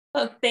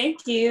Well,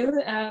 thank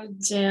you,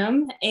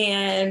 Jim.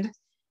 And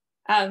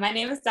my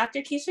name is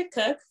Dr. Keisha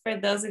Cook. For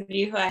those of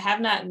you who I have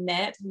not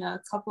met, I know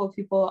a couple of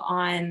people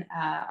on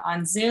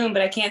Zoom,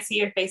 but I can't see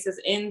your faces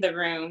in the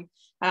room.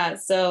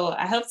 So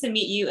I hope to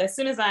meet you as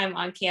soon as I'm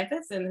on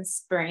campus in the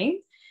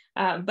spring.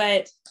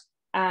 But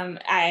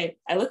I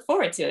look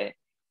forward to it.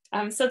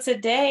 So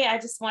today I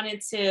just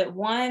wanted to,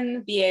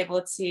 one, be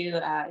able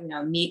to,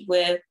 meet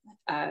with,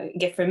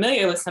 get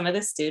familiar with some of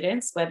the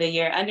students, whether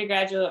you're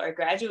undergraduate or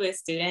graduate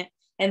student,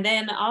 and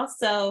then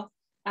also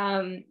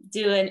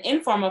do an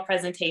informal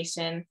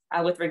presentation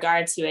with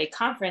regard to a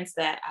conference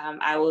that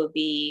I will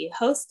be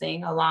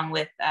hosting along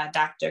with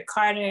Dr.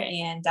 Carter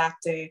and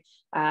Dr.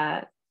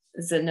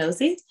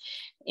 Zanozzi,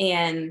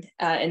 and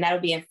that'll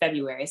be in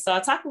February. So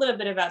I'll talk a little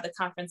bit about the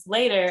conference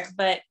later,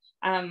 but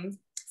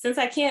since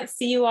I can't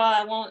see you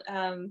all,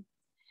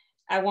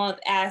 I won't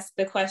ask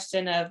the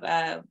question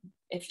of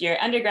if you're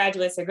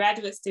undergraduates or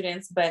graduate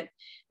students, but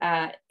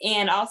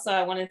and also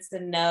I wanted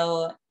to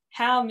know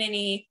how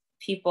many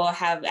people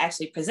have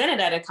actually presented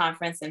at a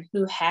conference and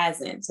who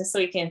hasn't, just so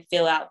we can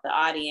fill out the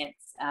audience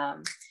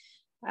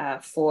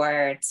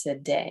for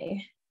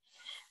today.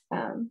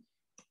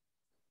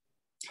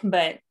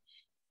 But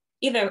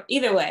either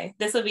way,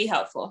 this will be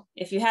helpful.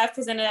 If you have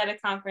presented at a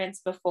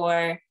conference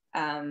before,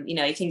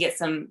 you can get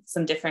some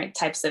different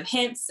types of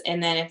hints.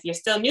 And then if you're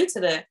still new to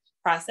the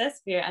process,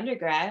 if you're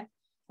undergrad,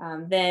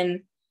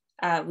 then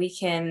we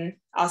can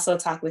also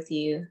talk with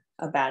you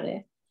about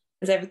it.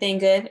 Is everything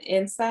good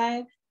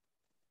inside?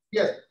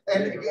 Yes,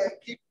 and again,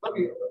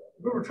 we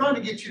were trying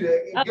to get you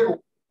to get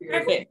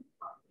perfect.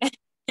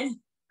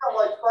 Got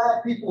like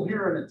 5 people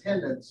here in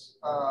attendance.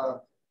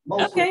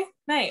 Okay,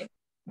 nice.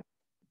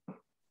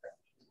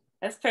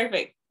 That's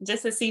perfect.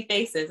 Just to see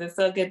faces. It's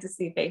so good to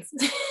see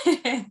faces.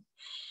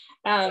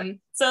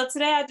 So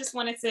today I just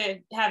wanted to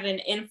have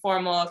an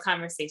informal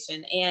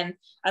conversation. And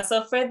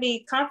so for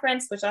the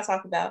conference, which I'll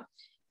talk about,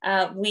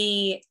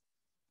 we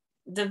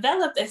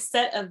developed a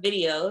set of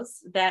videos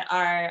that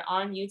are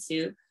on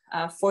YouTube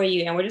for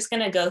you. And we're just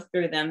going to go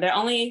through them. They're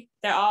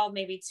all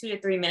maybe 2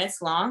 to 3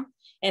 minutes long.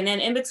 And then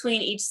in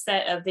between each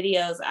set of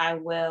videos, I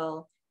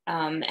will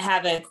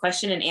have a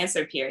question and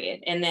answer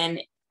period. And then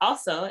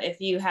also,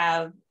 if you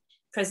have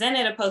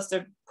presented a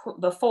poster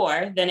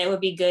before, then it would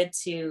be good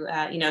to,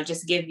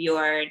 just give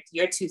your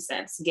 2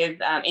 cents, give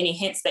any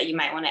hints that you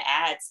might want to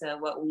add to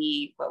what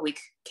we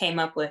came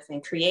up with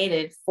and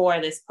created for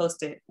this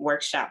poster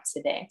workshop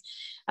today.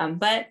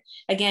 But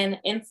again,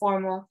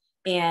 informal,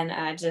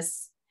 and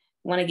just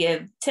want to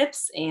give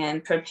tips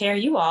and prepare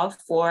you all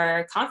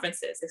for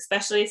conferences,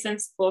 especially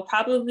since we'll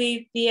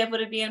probably be able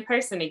to be in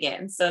person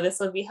again. So this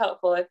will be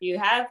helpful if you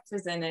have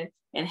presented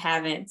and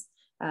haven't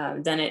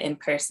done it in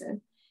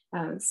person.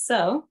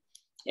 So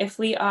if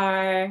we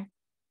are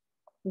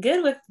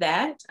good with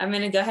that, I'm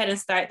going to go ahead and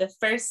start the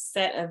first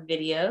set of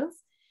videos.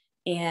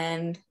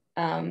 And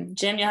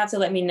Jim, you'll have to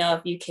let me know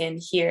if you can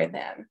hear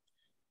them.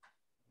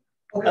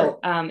 Okay. Oh,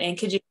 and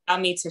could you allow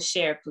me to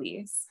share,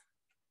 please?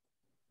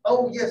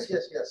 Oh, yes.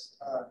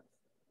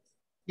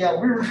 Yeah,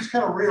 we were just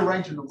kind of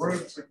rearranging the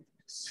room so you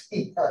could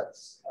see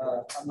us.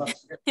 I'm not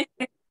sure.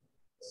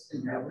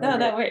 No,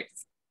 that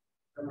works.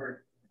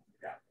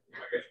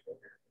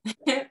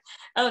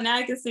 Oh, now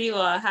I can see you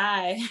all.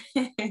 Hi.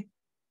 There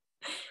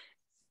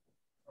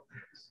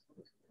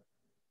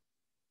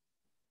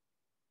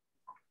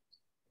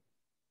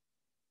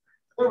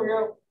we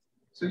go.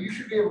 So you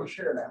should be able to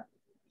share now.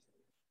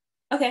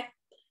 Okay,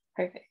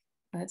 perfect.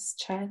 Let's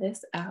try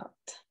this out.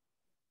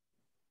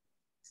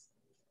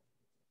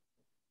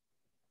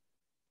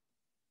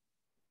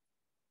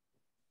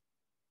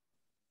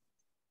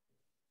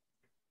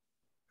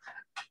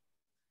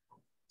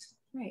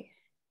 Right.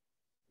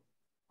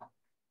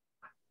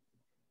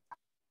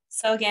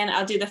 So again,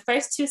 I'll do the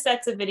first 2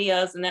 sets of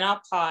videos and then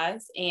I'll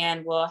pause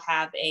and we'll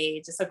have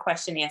just a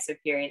question answer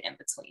period in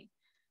between.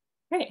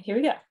 All right, here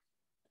we go.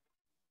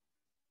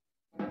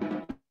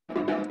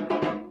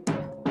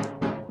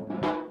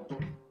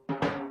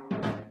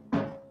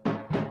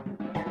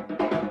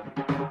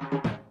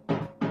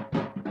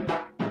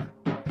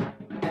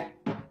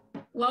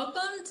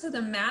 Welcome to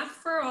the Math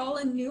for All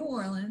in New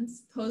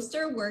Orleans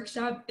poster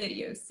workshop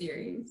video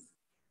series.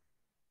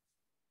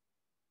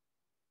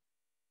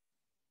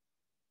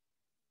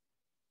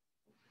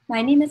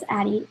 My name is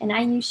Addie, and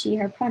I use she,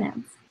 her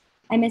pronouns.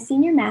 I'm a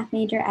senior math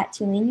major at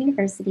Tulane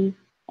University,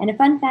 and a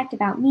fun fact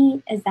about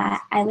me is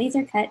that I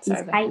laser cut these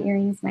high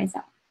earrings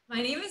myself.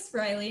 My name is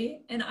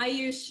Riley, and I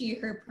use she,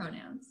 her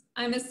pronouns.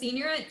 I'm a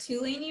senior at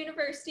Tulane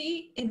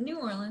University in New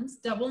Orleans,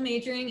 double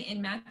majoring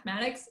in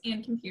mathematics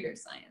and computer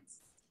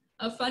science.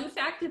 A fun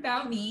fact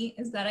about me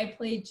is that I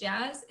play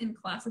jazz and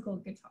classical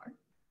guitar.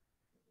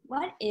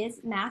 What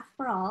is Math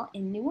for All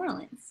in New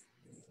Orleans?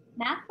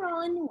 Math for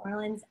All in New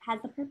Orleans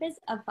has the purpose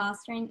of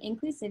fostering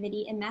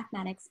inclusivity in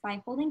mathematics by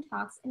holding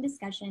talks and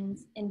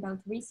discussions in both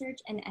research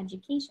and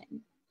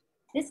education.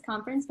 This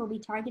conference will be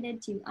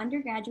targeted to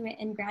undergraduate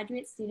and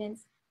graduate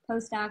students,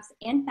 postdocs,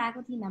 and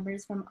faculty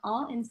members from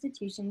all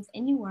institutions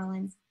in New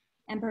Orleans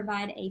and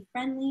provide a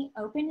friendly,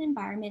 open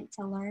environment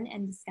to learn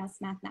and discuss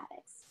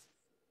mathematics.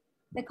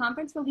 The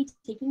conference will be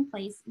taking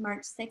place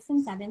March 6th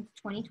and 7th,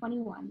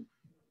 2021.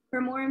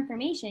 For more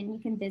information, you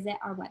can visit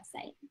our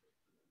website.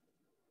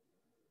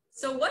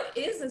 So what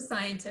is a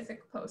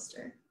scientific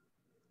poster?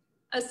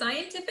 A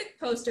scientific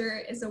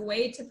poster is a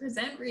way to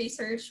present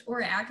research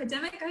or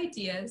academic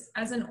ideas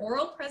as an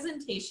oral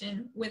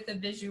presentation with a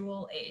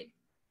visual aid.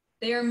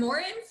 They are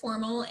more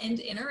informal and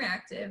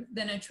interactive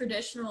than a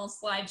traditional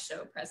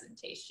slideshow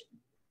presentation.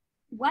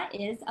 What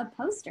is a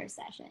poster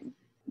session?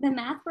 The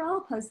Math for All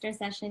poster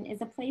session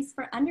is a place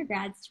for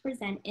undergrads to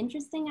present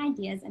interesting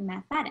ideas in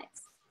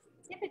mathematics.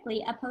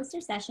 Typically, a poster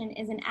session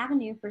is an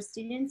avenue for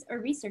students or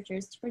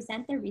researchers to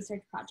present their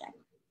research project.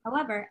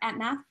 However, at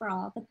Math for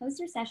All, the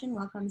poster session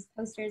welcomes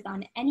posters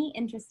on any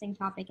interesting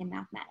topic in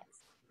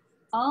mathematics.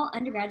 All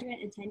undergraduate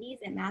attendees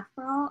at Math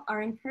for All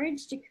are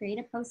encouraged to create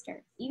a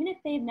poster, even if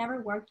they've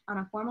never worked on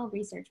a formal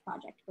research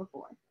project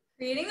before.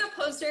 Creating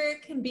a poster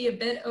can be a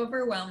bit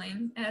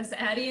overwhelming, as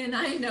Addie and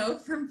I know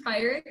from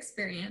prior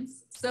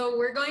experience, so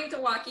we're going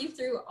to walk you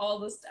through all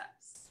the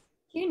steps.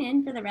 Tune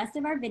in for the rest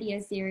of our video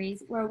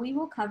series where we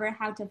will cover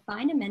how to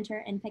find a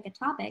mentor and pick a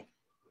topic,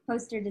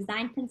 poster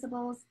design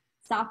principles,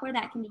 software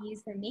that can be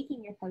used for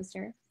making your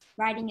poster,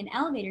 writing an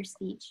elevator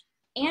speech,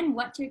 and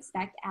what to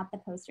expect at the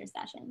poster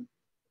session.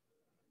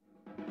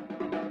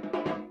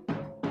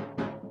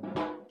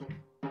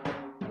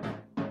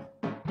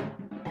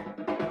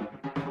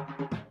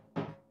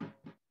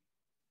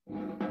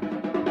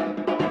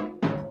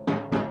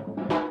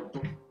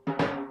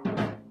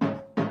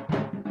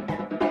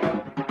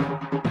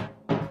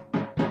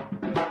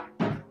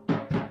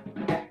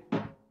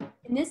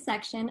 In this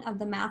section of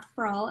the Math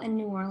for All in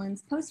New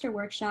Orleans poster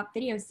workshop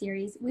video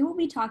series, we will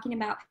be talking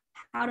about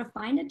how to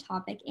find a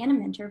topic and a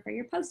mentor for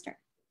your poster.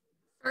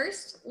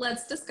 First,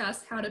 let's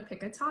discuss how to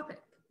pick a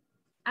topic.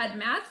 At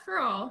Math for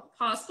All,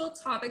 possible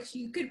topics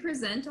you could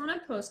present on a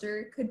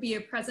poster could be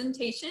a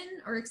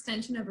presentation or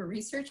extension of a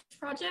research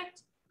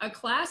project, a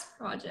class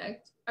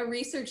project, a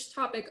research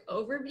topic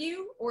overview,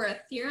 or a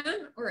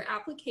theorem or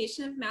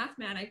application of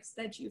mathematics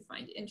that you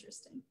find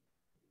interesting.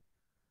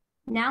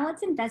 Now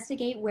let's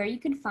investigate where you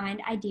could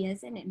find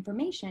ideas and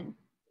information.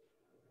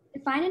 To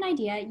find an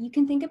idea, you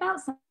can think about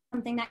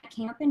something that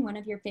came up in one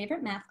of your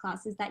favorite math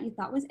classes that you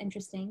thought was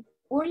interesting,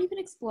 or you can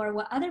explore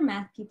what other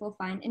math people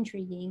find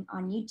intriguing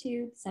on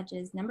YouTube, such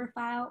as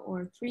Numberphile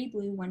or 3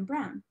 Blue, 1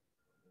 Brown.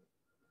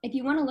 If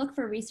you want to look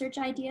for research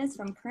ideas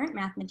from current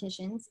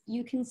mathematicians,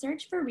 you can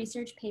search for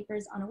research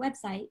papers on a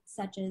website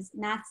such as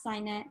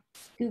MathSciNet,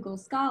 Google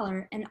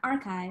Scholar, and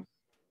Archive,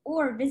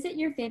 or visit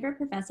your favorite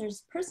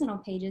professor's personal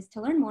pages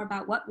to learn more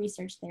about what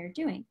research they are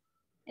doing.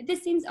 If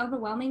this seems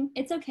overwhelming,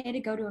 it's okay to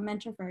go to a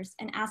mentor first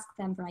and ask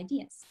them for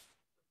ideas.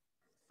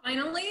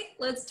 Finally,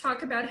 let's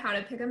talk about how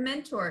to pick a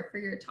mentor for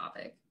your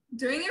topic.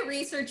 Doing a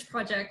research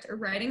project or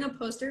writing a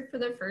poster for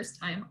the first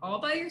time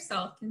all by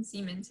yourself can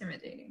seem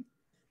intimidating.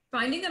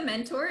 Finding a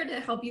mentor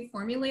to help you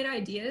formulate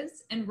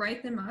ideas and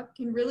write them up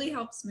can really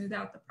help smooth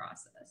out the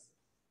process.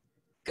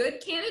 Good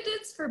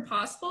candidates for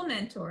possible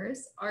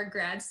mentors are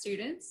grad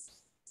students,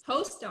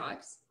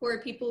 postdocs, who are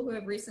people who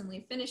have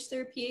recently finished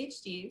their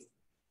PhDs,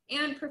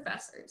 and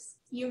professors.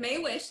 You may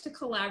wish to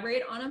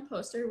collaborate on a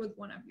poster with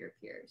one of your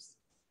peers.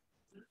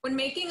 When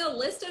making a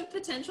list of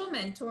potential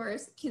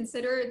mentors,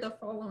 consider the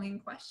following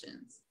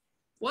questions.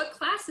 What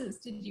classes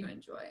did you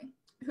enjoy?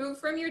 Who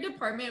from your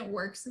department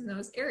works in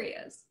those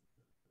areas?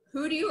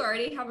 Who do you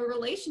already have a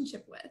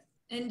relationship with?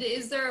 And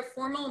is there a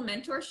formal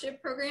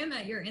mentorship program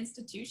at your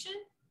institution?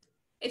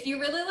 If you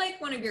really like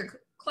one of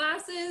your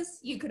classes,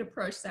 you could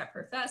approach that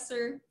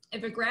professor.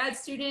 If a grad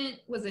student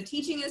was a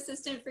teaching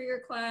assistant for your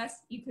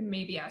class, you could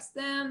maybe ask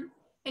them.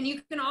 And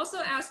you can also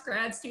ask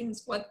grad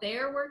students what they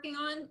are working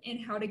on and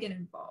how to get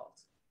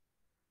involved.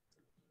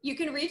 You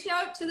can reach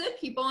out to the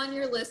people on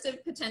your list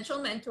of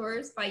potential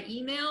mentors by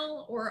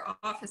email or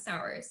office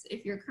hours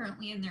if you're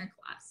currently in their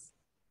class.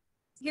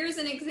 Here's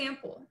an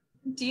example.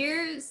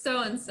 Dear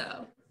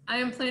so-and-so, I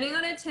am planning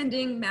on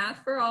attending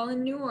Math for All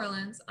in New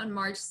Orleans on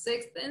March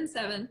 6th and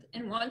 7th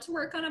and want to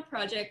work on a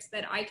project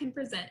that I can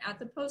present at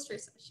the poster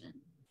session.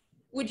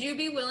 Would you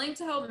be willing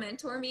to help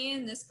mentor me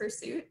in this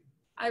pursuit?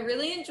 I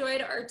really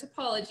enjoyed our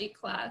topology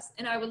class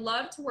and I would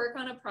love to work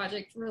on a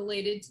project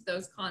related to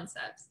those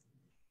concepts.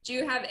 Do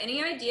you have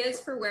any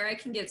ideas for where I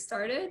can get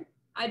started?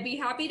 I'd be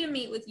happy to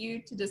meet with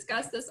you to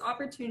discuss this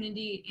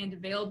opportunity and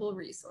available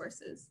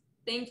resources.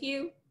 Thank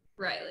you,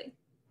 Riley.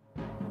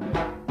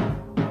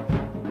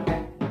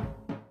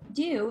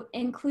 Do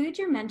include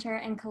your mentor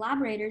and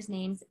collaborators'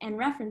 names and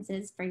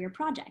references for your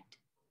project.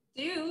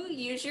 Do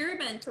use your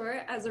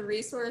mentor as a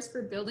resource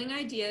for building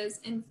ideas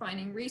and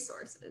finding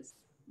resources.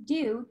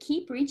 Do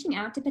keep reaching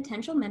out to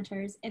potential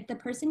mentors if the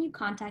person you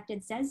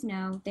contacted says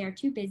no, they are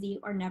too busy,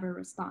 or never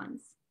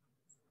responds.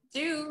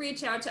 Do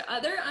reach out to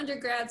other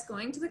undergrads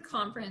going to the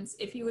conference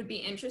if you would be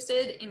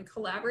interested in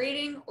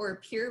collaborating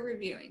or peer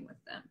reviewing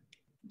with them.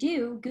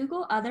 Do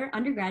Google other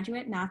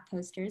undergraduate math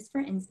posters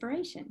for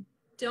inspiration.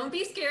 Don't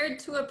be scared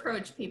to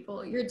approach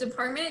people. Your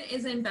department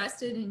is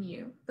invested in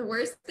you. The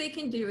worst they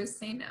can do is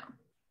say no.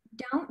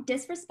 Don't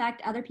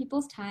disrespect other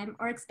people's time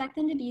or expect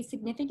them to be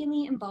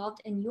significantly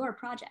involved in your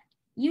project.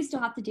 You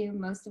still have to do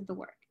most of the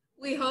work.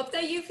 We hope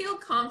that you feel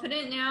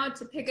confident now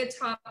to pick a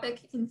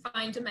topic and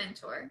find a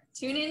mentor.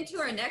 Tune in to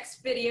our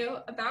next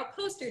video about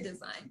poster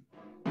design.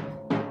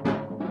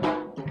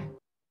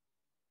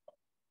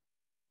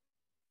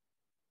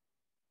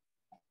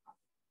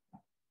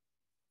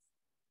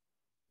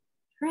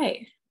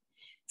 Right.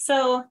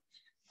 So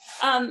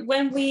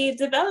when we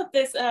developed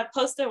this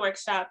poster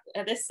workshop,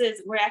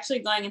 we're actually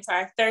going into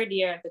our third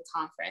year of the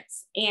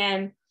conference.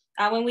 And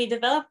when we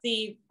developed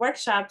the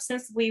workshop,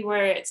 since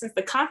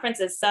the conference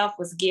itself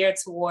was geared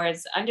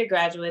towards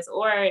undergraduates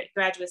or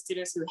graduate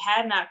students who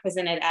had not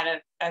presented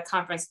at a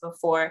conference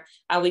before,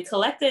 we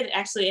collected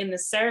actually in the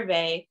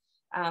survey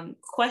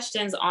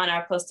questions on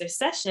our poster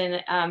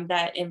session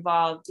that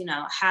involved,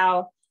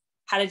 how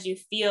did you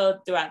feel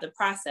throughout the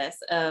process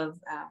of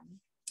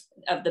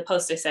the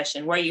poster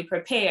session? Were you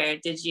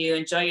prepared? Did you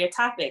enjoy your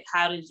topic?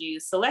 How did you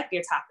select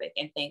your topic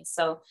and things?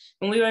 So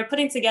when we were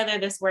putting together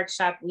this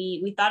workshop,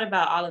 we thought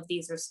about all of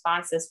these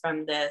responses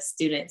from the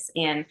students.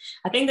 And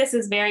I think this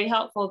is very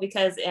helpful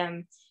because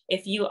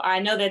I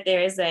know that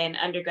there is an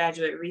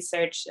undergraduate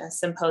research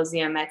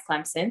symposium at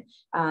Clemson.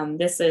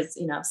 This is,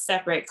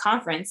 separate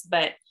conference,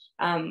 but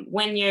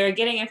when you're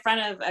getting in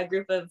front of a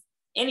group of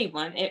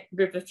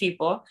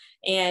people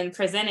and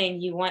presenting,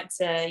 you want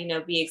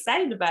to, be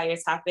excited about your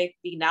topic,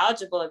 be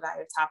knowledgeable about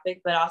your topic,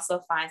 but also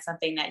find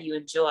something that you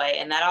enjoy.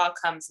 And that all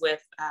comes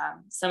with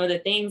some of the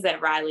things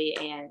that Riley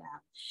and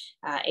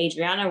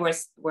Adriana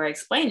were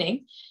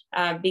explaining,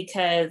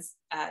 because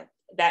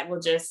that will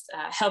just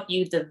help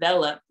you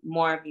develop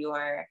more of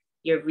your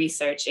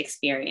research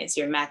experience,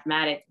 your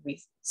mathematic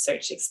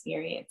research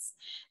experience.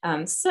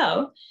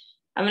 So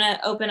I'm going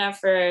to open up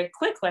for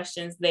quick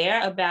questions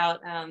there about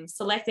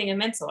selecting a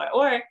mentor,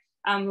 or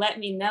let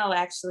me know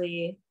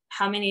actually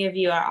how many of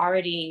you are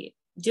already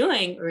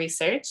doing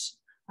research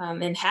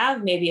and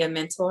have maybe a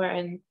mentor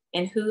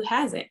and who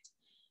hasn't.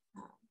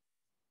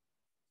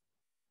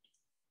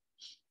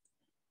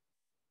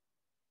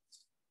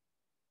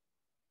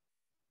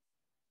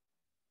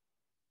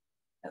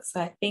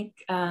 So I think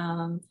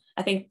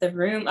the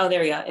room, oh, there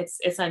we go. It's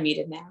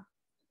unmuted now.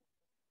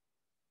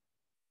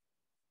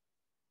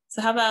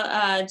 So how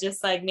about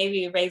just like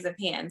maybe raise of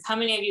hands? How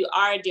many of you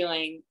are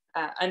doing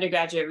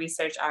undergraduate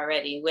research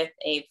already with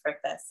a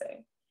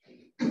professor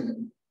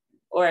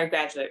or a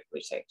graduate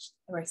research?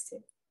 Works too.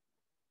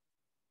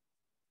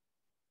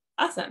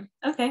 Awesome.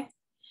 Okay.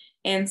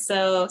 And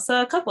so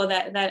a couple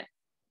that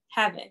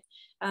haven't.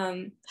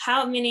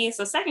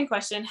 So second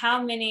question,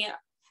 how many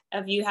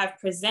of you have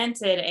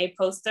presented a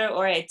poster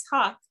or a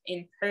talk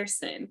in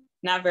person,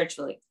 not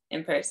virtually,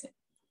 in person?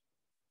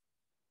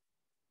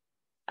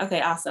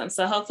 Okay, awesome.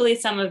 So hopefully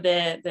some of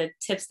the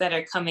tips that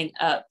are coming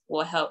up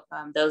will help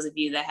those of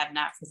you that have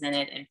not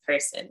presented in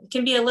person. It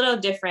can be a little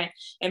different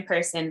in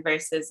person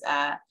versus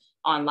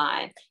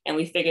online. And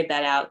we figured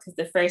that out because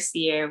the first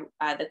year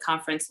the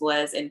conference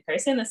was in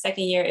person, the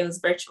second year it was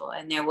virtual.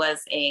 And there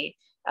was a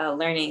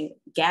learning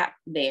gap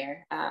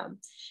there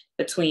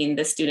between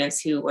the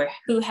students who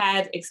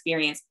had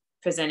experience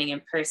presenting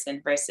in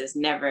person versus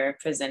never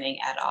presenting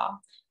at all.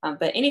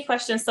 But any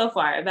questions so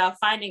far about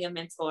finding a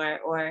mentor,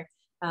 or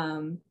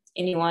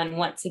anyone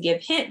want to give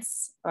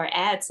hints or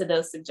add to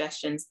those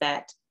suggestions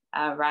that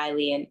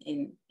Riley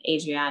and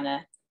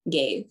Adriana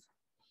gave?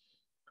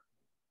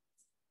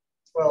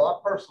 Well,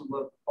 I personally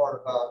love the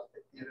part about,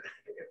 if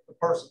the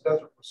person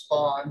doesn't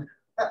respond,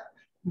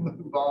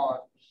 move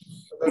on.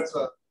 That's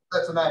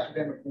an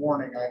academic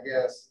warning, I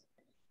guess.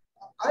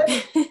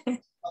 The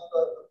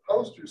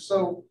posters,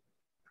 so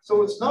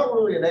it's not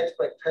really an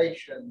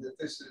expectation that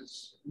this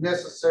is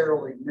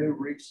necessarily new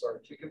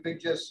research. It could be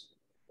just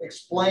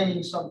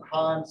explaining some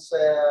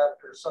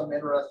concept or some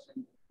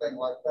interesting thing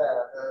like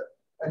that,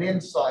 an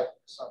insight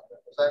to something.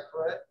 Is that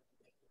correct?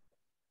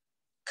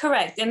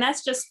 Correct. And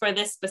that's just for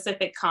this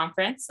specific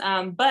conference.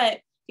 But,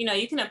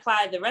 you can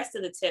apply the rest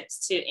of the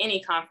tips to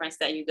any conference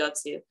that you go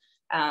to.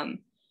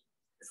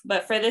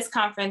 But for this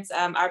conference,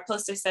 our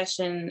poster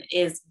session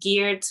is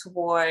geared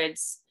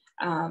towards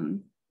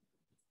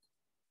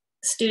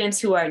students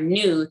who are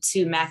new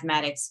to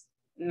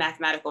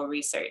mathematical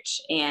research,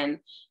 and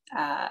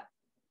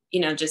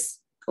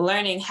just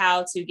learning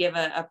how to give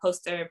a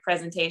poster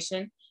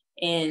presentation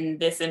in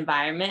this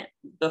environment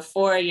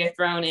before you're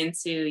thrown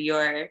into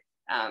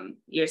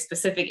your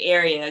specific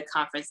area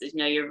conferences,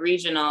 your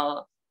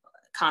regional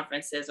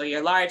conferences or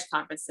your large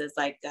conferences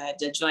like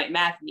the joint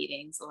math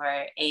meetings or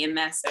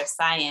AMS or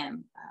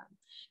SIAM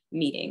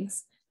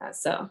meetings.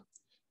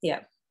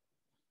 Yeah.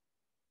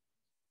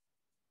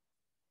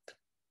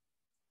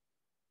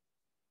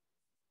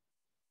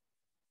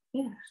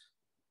 Yeah.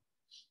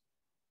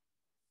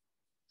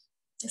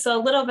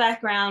 So a little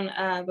background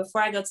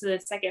before I go to the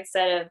second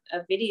set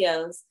of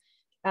videos.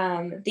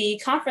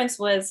 The conference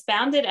was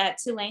founded at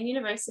Tulane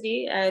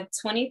University.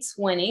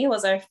 2020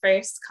 was our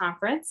first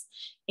conference.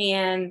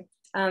 And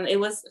It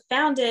was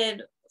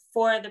founded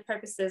for the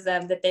purposes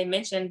of that they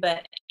mentioned,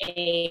 but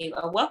a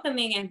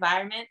welcoming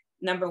environment,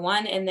 number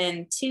one, and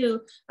then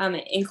two, an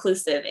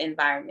inclusive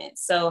environment.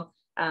 So,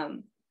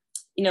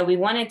 you know, we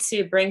wanted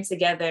to bring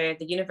together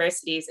the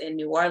universities in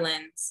New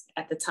Orleans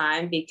at the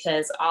time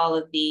because all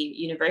of the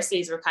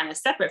universities were kind of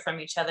separate from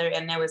each other,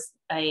 and there was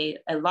a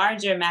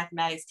larger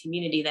mathematics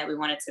community that we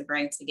wanted to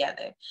bring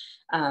together.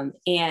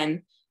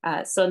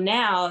 So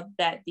now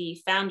that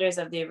the founders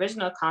of the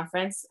original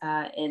conference,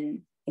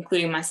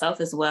 including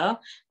myself as well,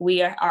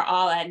 we are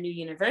all at new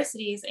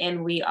universities,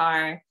 and we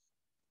are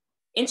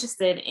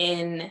interested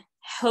in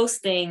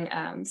hosting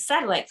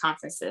satellite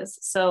conferences.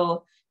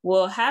 So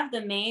we'll have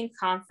the main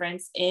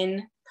conference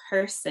in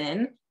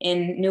person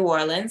in New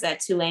Orleans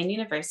at Tulane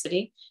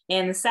University,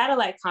 and the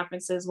satellite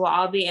conferences will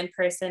all be in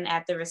person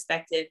at the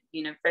respective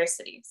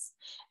universities.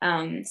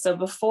 So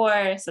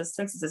since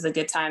this is a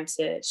good time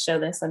to show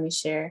this, let me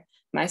share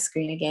my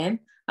screen again.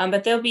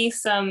 But there'll be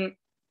some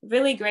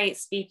really great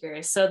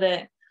speakers. So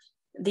that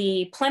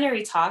the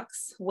plenary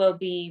talks will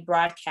be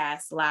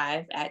broadcast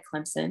live at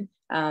Clemson,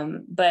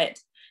 but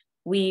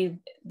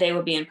they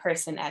will be in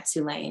person at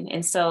Tulane.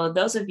 And so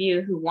those of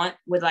you who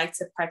would like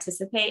to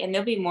participate, and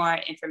there'll be more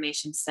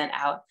information sent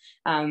out.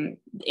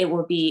 It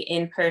will be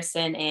in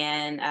person,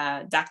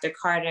 and Dr.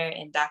 Carter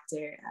and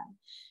Dr.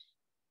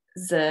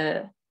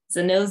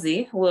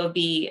 Zanozzi will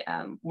be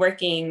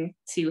working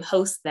to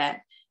host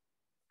that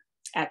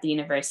at the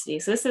university.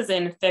 So this is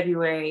in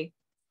February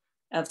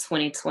of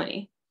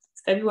 2020.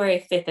 It's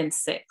February 5th and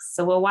 6th.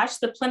 So we'll watch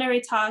the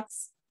plenary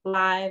talks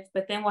live,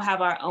 but then we'll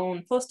have our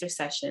own poster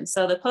session.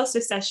 So the poster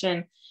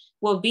session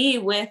will be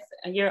with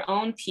your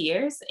own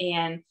peers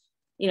and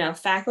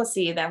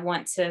faculty that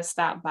want to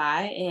stop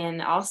by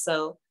and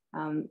also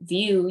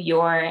view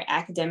your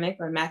academic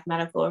or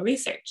mathematical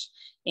research.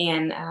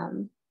 And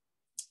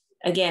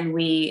again,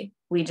 we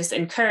just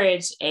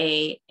encourage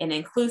an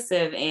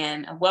inclusive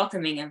and a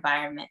welcoming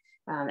environment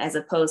as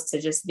opposed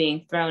to just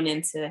being thrown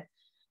into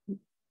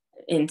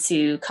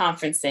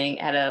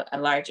conferencing at a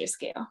larger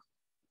scale.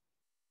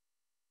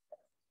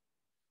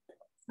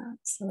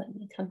 So let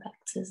me come back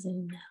to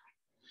Zoom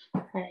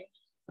now. All right.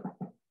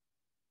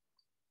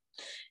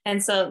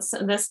 And so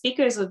the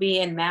speakers will be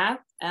in math,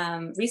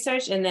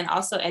 research, and then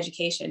also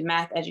education,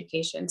 math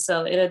education.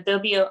 So there'll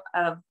be a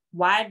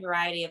wide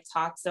variety of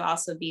talks. There'll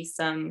also be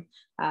some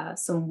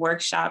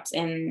workshops,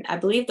 and I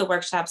believe the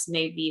workshops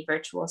may be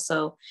virtual.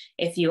 So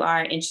if you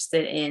are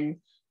interested in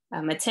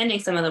attending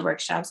some of the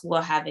workshops,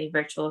 we'll have a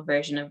virtual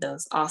version of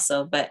those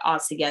also, but all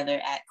together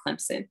at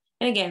Clemson.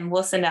 And again,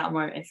 we'll send out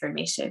more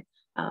information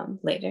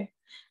later.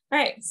 All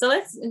right, so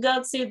let's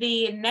go to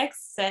the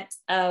next set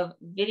of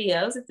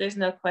videos if there's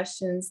no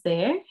questions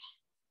there.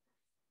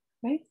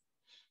 Right,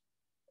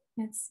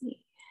 let's see.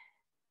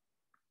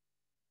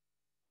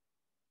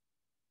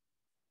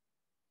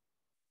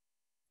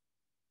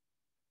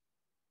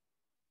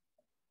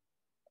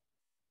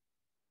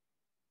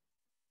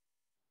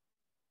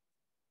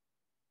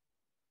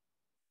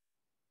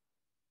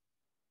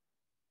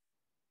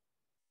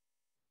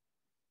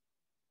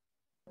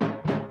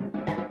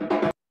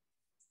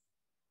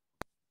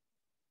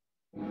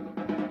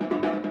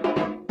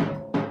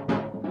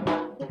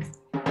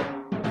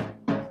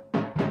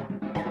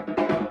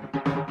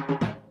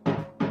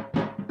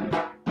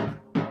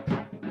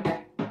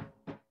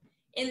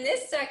 In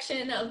this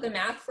section of the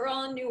Math for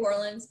All in New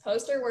Orleans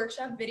poster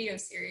workshop video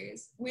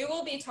series, we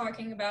will be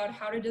talking about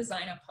how to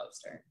design a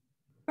poster.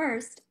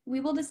 First,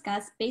 we will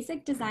discuss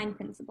basic design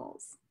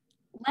principles.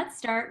 Let's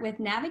start with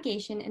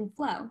navigation and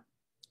flow.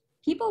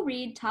 People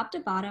read top to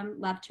bottom,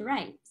 left to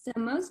right, so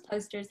most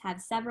posters have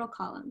several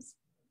columns.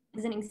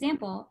 As an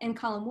example, in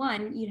column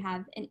 1, you'd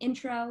have an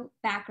intro,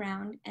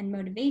 background, and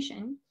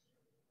motivation.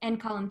 In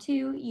column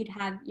 2, you'd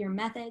have your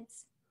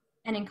methods.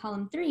 And in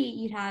column 3,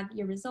 you'd have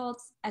your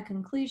results, a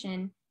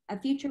conclusion, a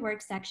future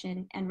work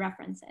section, and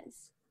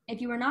references.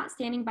 If you are not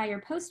standing by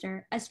your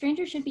poster, a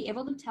stranger should be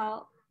able to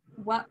tell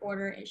what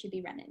order it should be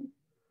read in.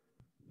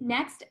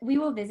 Next, we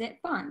will visit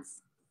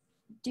fonts.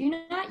 Do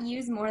not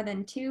use more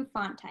than 2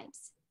 font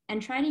types, and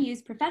try to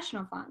use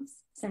professional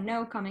fonts, so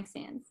no Comic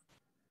Sans.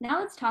 Now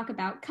let's talk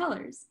about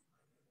colors.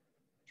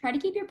 Try to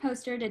keep your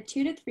poster to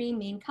 2 to 3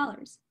 main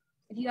colors.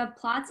 If you have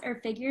plots or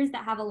figures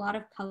that have a lot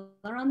of color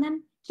on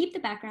them, keep the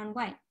background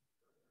white.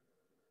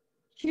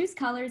 Choose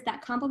colors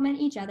that complement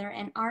each other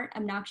and aren't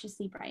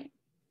obnoxiously bright.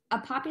 A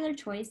popular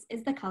choice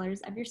is the colors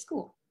of your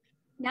school.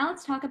 Now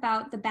let's talk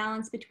about the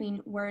balance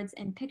between words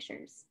and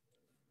pictures.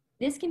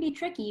 This can be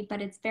tricky,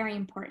 but it's very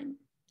important.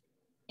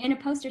 In a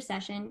poster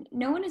session,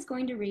 no one is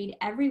going to read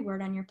every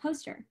word on your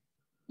poster.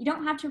 You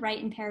don't have to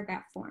write in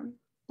paragraph form.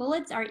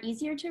 Bullets are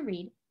easier to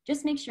read,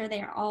 just make sure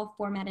they are all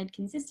formatted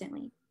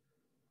consistently.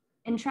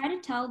 And try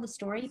to tell the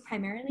story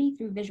primarily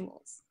through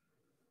visuals.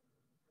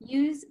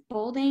 Use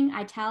bolding,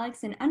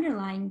 italics, and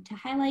underlining to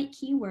highlight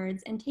key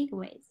words and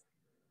takeaways.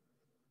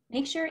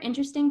 Make sure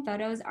interesting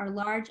photos are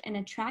large and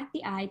attract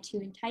the eye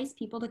to entice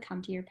people to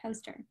come to your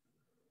poster.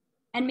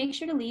 And make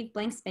sure to leave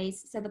blank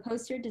space so the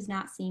poster does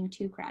not seem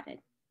too crowded.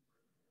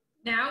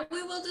 Now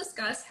we will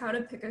discuss how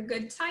to pick a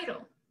good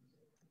title.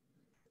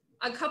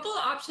 A couple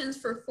options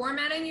for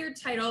formatting your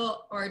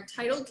title are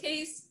title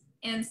case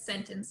and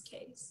sentence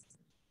case.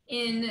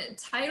 In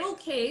title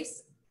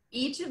case,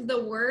 each of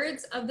the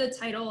words of the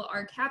title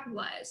are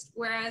capitalized,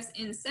 whereas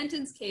in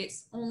sentence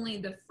case, only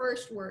the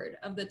first word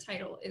of the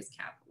title is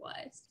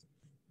capitalized.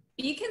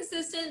 Be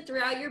consistent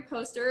throughout your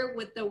poster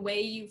with the way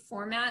you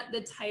format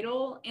the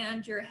title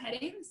and your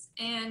headings,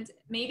 and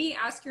maybe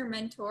ask your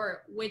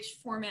mentor which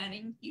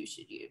formatting you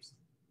should use.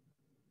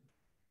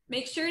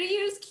 Make sure to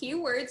use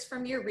keywords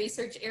from your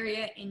research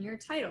area in your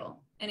title.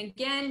 And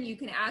again, you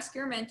can ask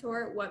your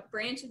mentor what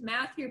branch of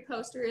math your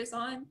poster is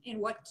on and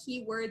what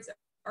keywords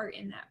are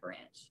in that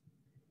branch.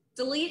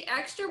 Delete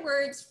extra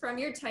words from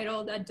your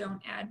title that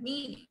don't add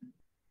meaning.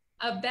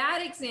 A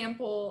bad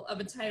example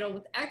of a title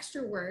with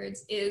extra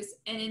words is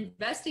an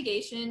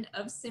investigation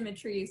of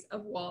symmetries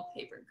of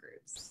wallpaper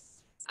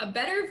groups. A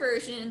better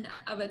version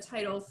of a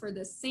title for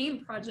the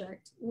same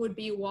project would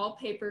be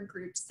wallpaper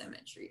group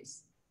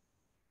symmetries.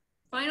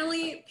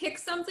 Finally, pick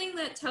something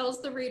that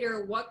tells the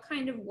reader what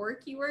kind of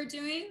work you are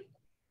doing,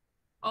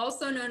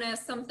 also known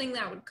as something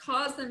that would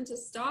cause them to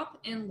stop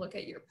and look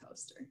at your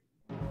poster.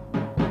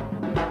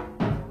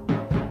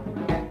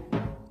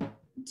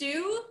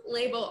 Do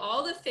label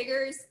all the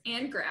figures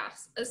and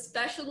graphs,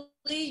 especially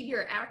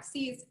your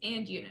axes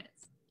and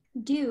units.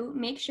 Do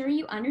make sure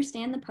you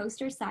understand the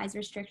poster size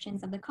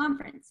restrictions of the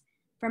conference.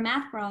 For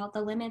Math for All,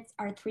 the limits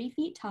are 3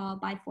 feet tall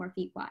by 4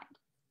 feet wide.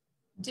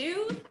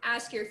 Do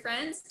ask your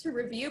friends to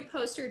review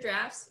poster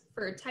drafts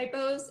for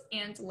typos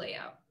and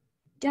layout.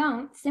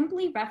 Don't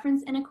simply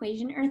reference an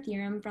equation or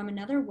theorem from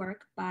another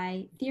work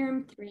by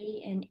Theorem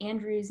 3 in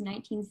Andrew's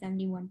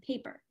 1971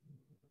 paper.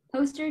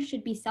 Posters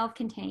should be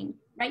self-contained.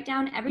 Write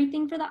down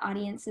everything for the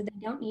audience so they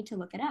don't need to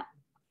look it up.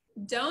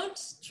 Don't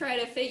try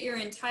to fit your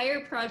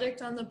entire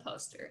project on the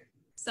poster.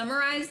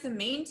 Summarize the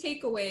main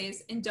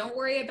takeaways and don't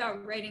worry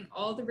about writing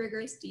all the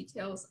rigorous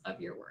details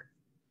of your work.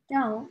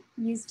 Don't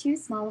use too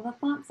small of a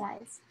font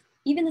size.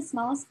 Even the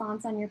smallest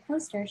fonts on your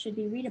poster should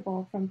be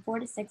readable from 4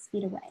 to 6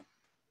 feet away.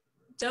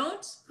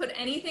 Don't put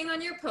anything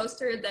on your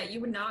poster that you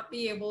would not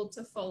be able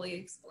to fully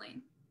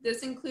explain.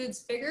 This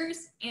includes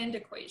figures and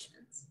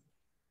equations.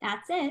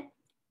 That's it.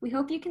 We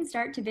hope you can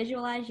start to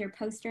visualize your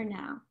poster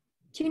now.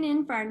 Tune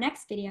in for our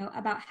next video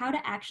about how to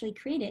actually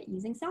create it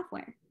using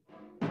software.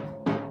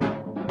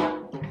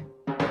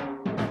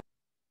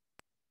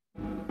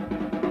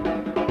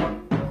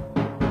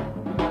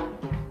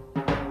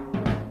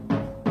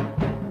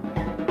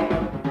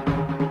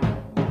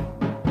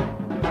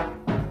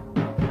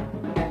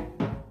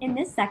 In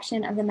this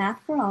section of the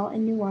Math for All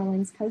in New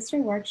Orleans Poster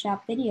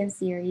Workshop video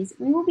series,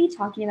 we will be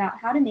talking about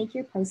how to make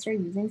your poster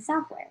using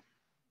software.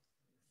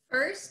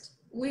 First,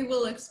 we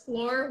will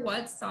explore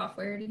what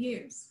software to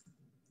use.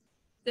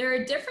 There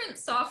are different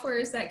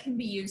softwares that can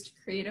be used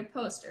to create a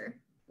poster.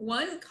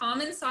 One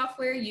common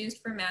software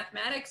used for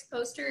mathematics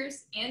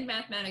posters and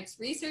mathematics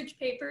research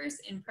papers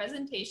and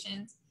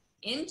presentations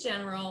in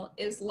general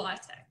is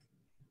LaTeX,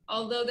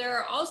 although there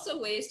are also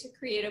ways to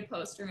create a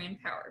poster in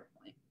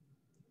PowerPoint.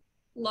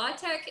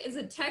 LaTeX is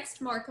a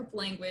text markup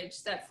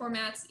language that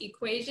formats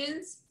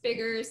equations,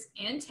 figures,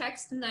 and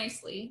text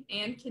nicely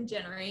and can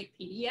generate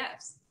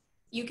PDFs.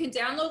 You can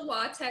download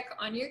LaTeX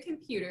on your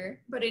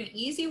computer, but an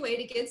easy way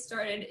to get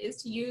started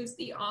is to use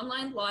the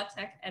online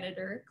LaTeX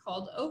editor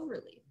called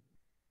Overleaf.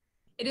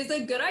 It is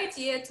a good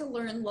idea to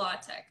learn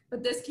LaTeX,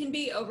 but this can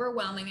be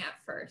overwhelming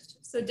at first,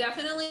 so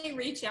definitely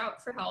reach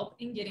out for help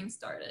in getting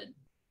started.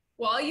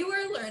 While you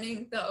are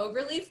learning, the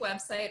Overleaf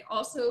website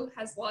also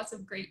has lots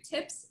of great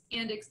tips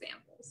and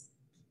examples.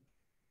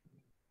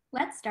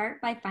 Let's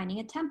start by finding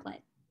a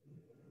template.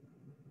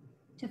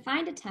 To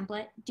find a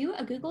template, do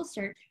a Google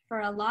search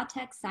for a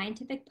LaTeX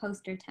scientific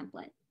poster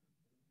template.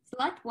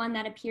 Select one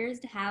that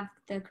appears to have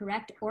the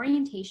correct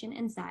orientation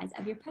and size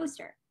of your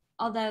poster,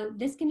 although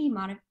this can be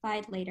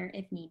modified later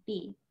if need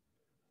be.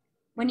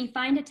 When you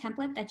find a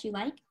template that you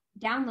like,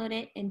 download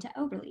it into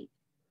Overleaf.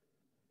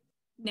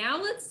 Now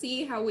let's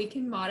see how we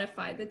can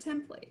modify the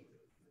template.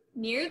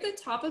 Near the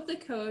top of the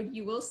code,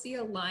 you will see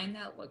a line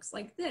that looks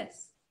like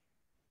this.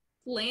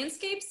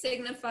 Landscape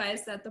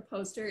signifies that the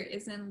poster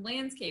is in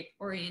landscape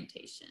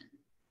orientation.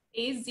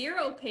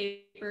 A0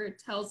 paper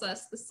tells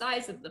us the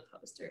size of the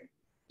poster.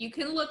 You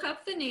can look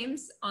up the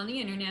names on the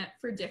internet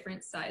for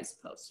different size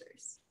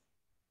posters.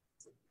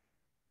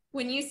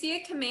 When you see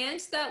a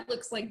command that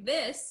looks like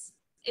this,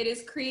 it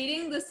is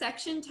creating the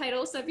section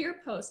titles of your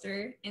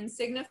poster and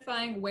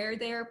signifying where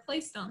they are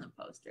placed on the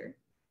poster.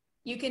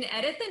 You can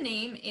edit the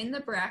name in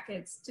the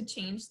brackets to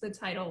change the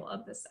title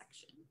of the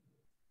section.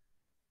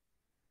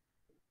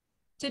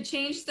 To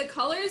change the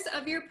colors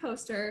of your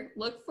poster,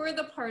 look for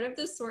the part of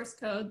the source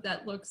code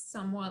that looks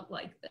somewhat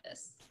like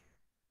this.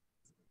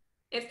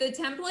 If the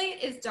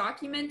template is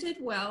documented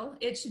well,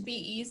 it should be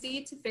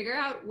easy to figure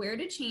out where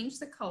to change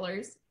the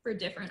colors for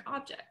different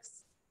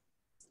objects.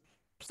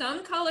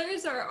 Some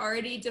colors are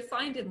already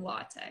defined in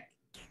LaTeX.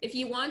 If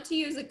you want to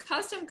use a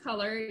custom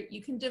color,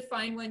 you can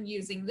define one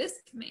using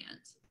this command.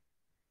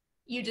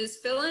 You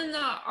just fill in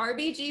the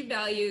RBG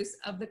values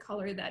of the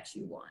color that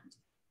you want.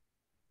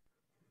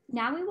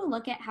 Now we will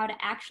look at how to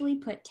actually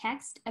put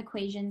text,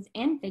 equations,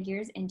 and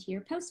figures into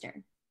your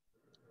poster.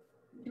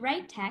 To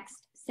write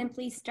text,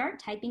 simply start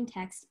typing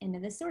text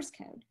into the source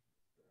code.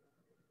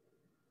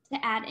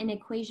 To add an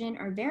equation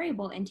or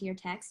variable into your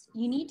text,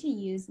 you need to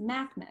use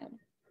math mode.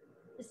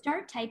 To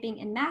start typing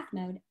in math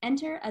mode,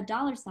 enter a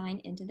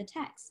 $sign into the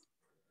text.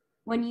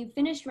 When you've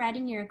finished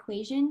writing your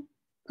equation,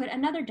 put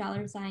another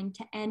 $sign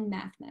to end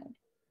math mode.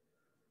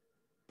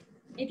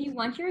 If you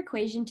want your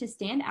equation to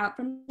stand out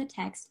from the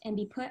text and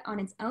be put on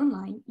its own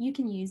line, you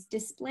can use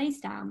display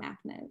style math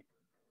mode.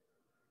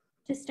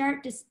 To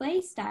start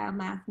display style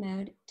math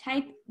mode,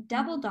 type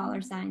double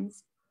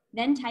 $signs,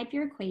 then type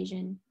your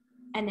equation,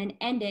 and then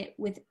end it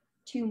with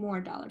 2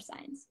 more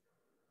 $signs.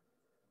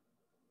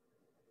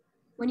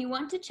 When you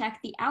want to check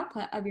the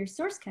output of your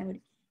source code,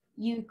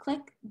 you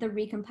click the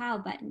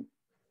recompile button.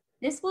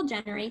 This will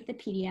generate the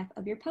PDF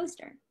of your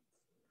poster.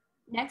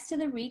 Next to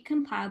the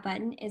recompile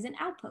button is an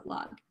output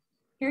log.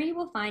 Here you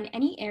will find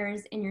any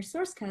errors in your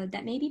source code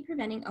that may be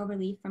preventing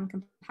Overleaf from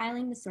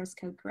compiling the source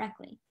code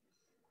correctly.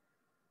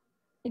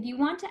 If you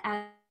want to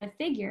add a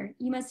figure,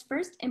 you must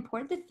first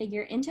import the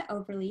figure into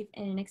Overleaf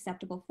in an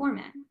acceptable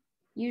format.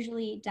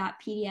 Usually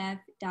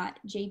 .pdf,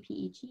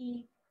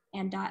 .jpeg,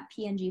 and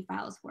 .png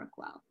files work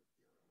well.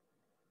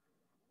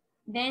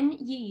 Then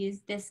you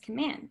use this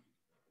command.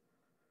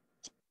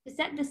 To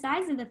set the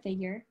size of the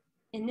figure,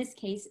 in this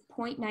case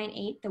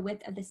 0.98 the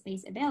width of the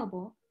space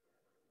available,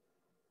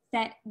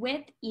 set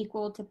width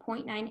equal to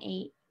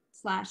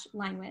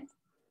 0.98/line width,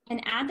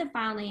 and add the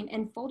file name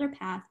and folder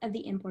path of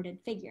the imported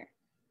figure.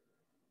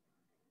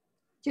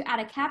 To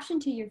add a caption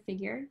to your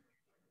figure,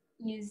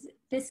 use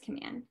this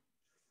command.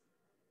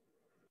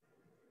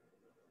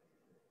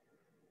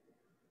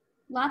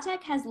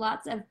 LaTeX has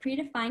lots of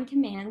predefined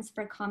commands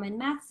for common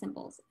math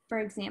symbols.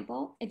 For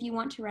example, if you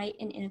want to write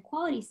an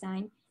inequality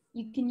sign,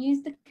 you can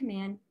use the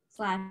command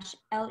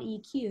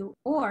 /leq,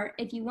 or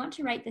if you want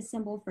to write the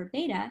symbol for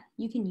beta,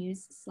 you can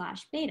use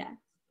 /beta.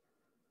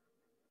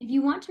 If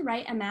you want to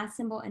write a math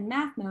symbol in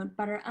math mode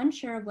but are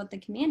unsure of what the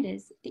command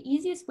is, the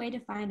easiest way to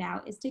find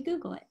out is to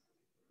Google it.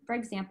 For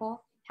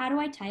example, how do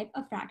I type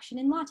a fraction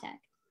in LaTeX?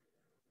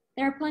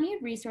 There are plenty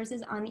of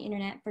resources on the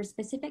internet for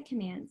specific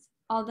commands,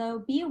 although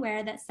be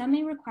aware that some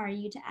may require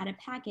you to add a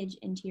package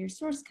into your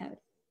source code.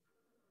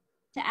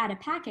 To add a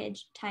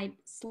package, type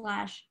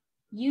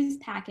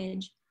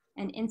 /usePackage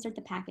and insert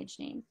the package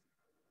name.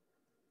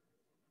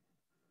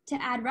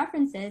 To add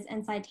references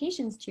and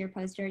citations to your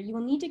poster, you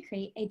will need to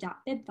create a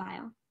 .bib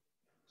file.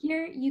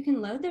 Here, you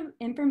can load the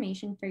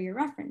information for your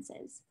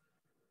references.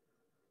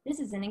 This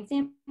is an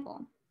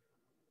example.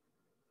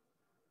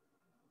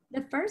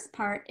 The first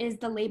part is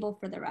the label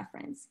for the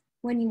reference.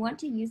 When you want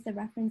to use the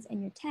reference in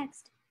your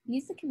text,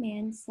 use the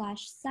command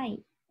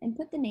 /cite and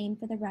put the name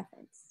for the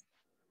reference.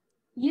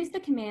 Use the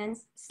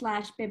commands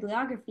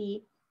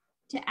 /bibliography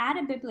to add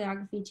a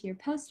bibliography to your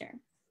poster.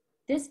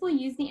 This will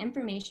use the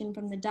information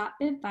from the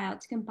 .bib file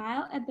to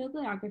compile a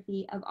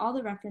bibliography of all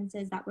the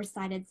references that were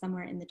cited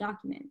somewhere in the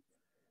document.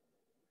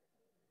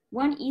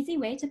 One easy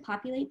way to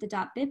populate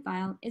the .bib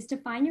file is to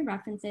find your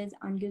references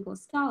on Google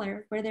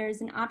Scholar, where there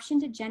is an option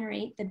to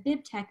generate the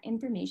BibTeX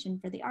information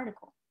for the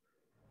article.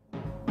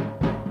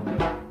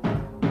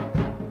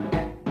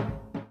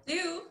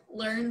 Do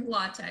learn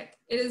LaTeX.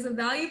 It is a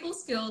valuable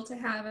skill to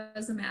have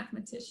as a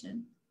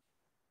mathematician.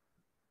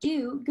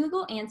 Do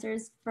Google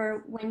answers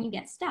for when you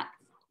get stuck.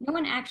 No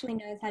one actually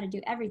knows how to do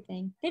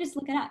everything. They just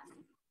look it up.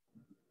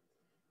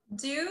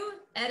 Do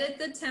edit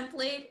the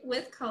template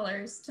with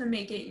colors to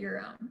make it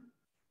your own.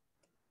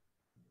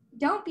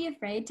 Don't be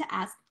afraid to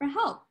ask for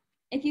help.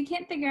 If you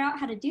can't figure out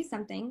how to do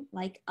something,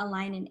 like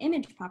align an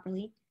image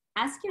properly,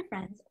 ask your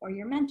friends or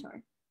your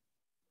mentor.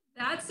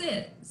 That's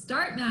it.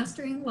 Start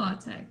mastering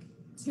LaTeX.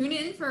 Tune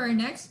in for our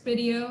next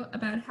video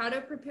about how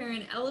to prepare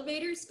an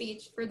elevator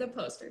speech for the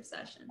poster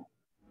session.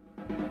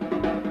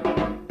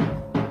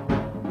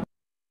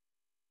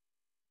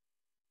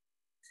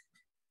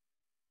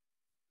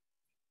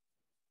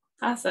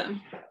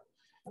 Awesome.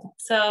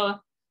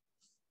 So,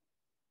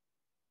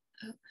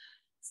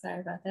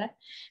 sorry about that.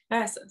 All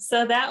right,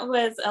 so that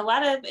was a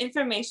lot of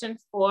information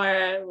for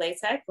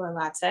LaTeX or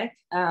LaTeX,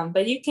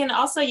 but you can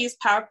also use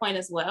PowerPoint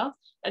as well.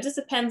 It just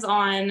depends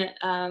on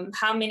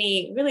how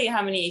many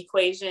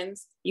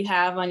equations you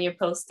have on your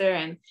poster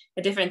and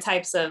the different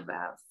types of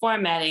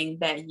formatting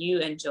that you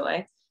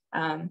enjoy.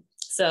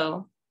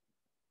 So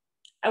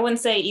I wouldn't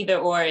say either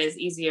or is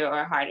easier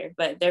or harder,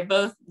 but they're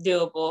both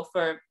doable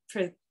for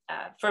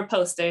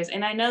posters.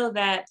 And I know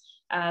that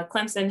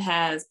Clemson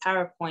has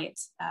PowerPoint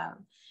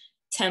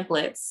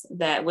templates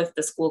that with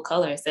the school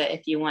colors that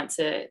if you want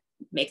to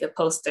make a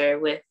poster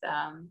with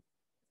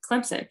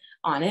Clemson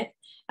on it.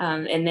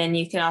 And then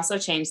you can also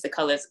change the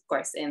colors, of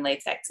course, in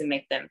LaTeX to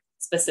make them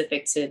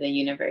specific to the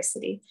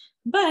university.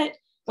 But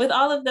with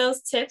all of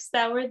those tips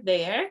that were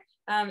there,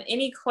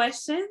 any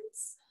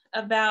questions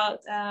about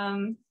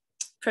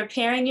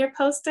preparing your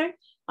poster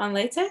on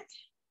LaTeX?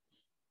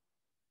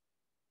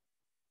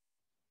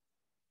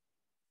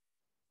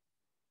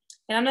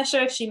 And I'm not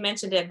sure if she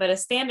mentioned it, but a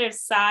standard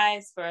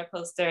size for a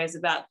poster is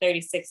about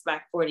 36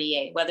 by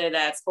 48, whether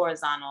that's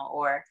horizontal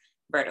or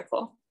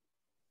vertical.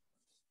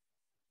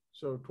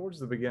 So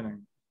towards the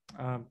beginning,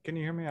 can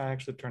you hear me? I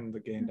actually turned the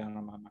gain down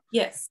on my mic.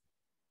 Yes.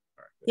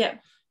 All right, yeah.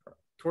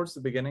 Towards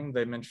the beginning,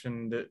 they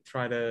mentioned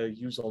try to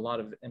use a lot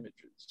of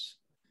images.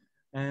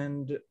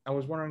 And I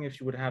was wondering if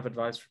you would have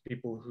advice for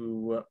people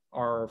who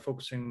are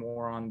focusing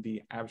more on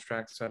the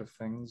abstract side of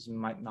things and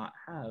might not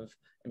have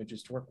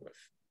images to work with.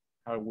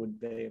 How would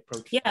they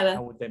approach that?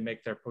 How would they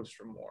make their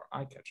poster more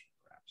eye-catching,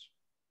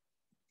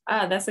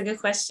 perhaps? That's a good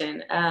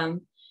question.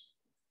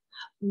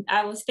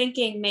 I was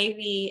thinking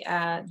maybe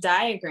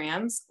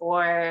diagrams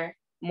or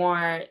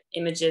more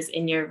images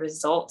in your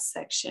results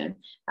section.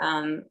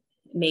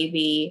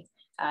 Maybe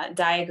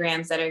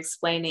diagrams that are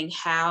explaining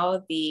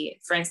how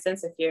for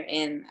instance, if you're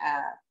in,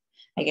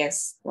 I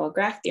guess, well,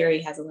 graph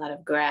theory has a lot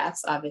of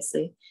graphs,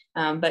 obviously,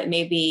 but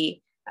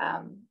maybe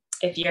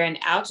if you're in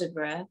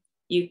algebra,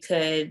 you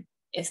could,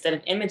 instead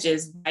of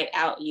images, write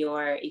out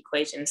your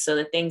equations. So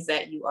the things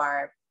that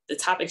the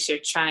topics you're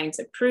trying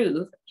to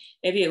prove,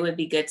 maybe it would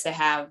be good to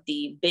have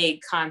the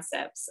big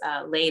concepts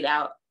laid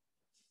out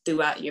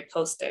throughout your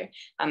poster.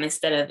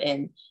 Instead of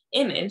an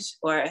image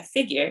or a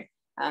figure,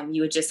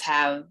 you would just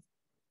have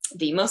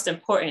the most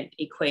important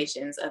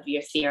equations of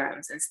your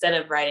theorems instead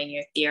of writing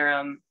your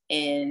theorem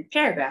in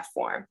paragraph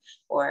form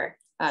or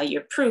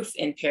your proof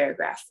in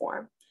paragraph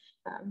form.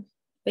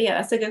 But yeah,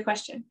 that's a good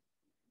question.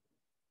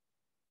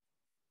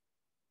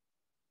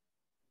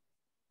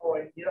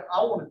 Boy,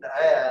 I wanted to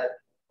add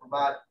for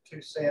my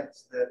 2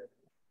 cents that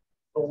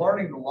the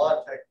learning the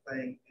LaTeX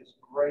thing is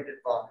great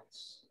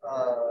advice.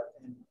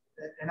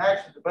 And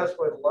actually the best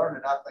way to learn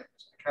it, I think,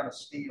 is to kind of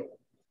steal.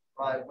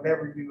 Right,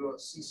 whenever you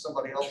see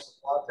somebody else's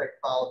LaTeX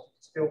file,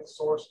 steal the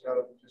source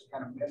code and just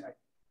kind of mimic.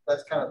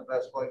 That's kind of the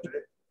best way. But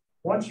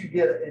once you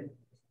get it, and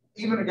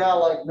even a guy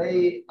like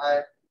me,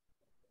 I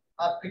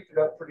picked it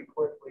up pretty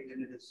quickly,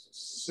 and it is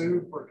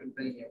super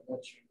convenient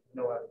once you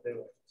know how to do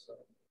it. So.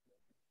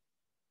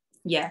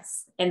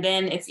 Yes, and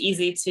then it's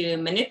easy to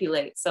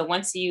manipulate. So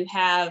once you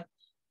have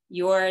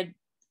the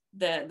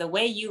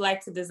way you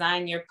like to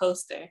design your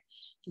poster,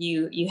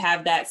 you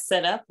have that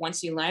set up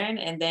once you learn,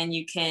 and then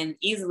you can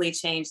easily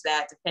change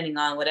that depending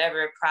on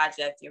whatever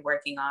project you're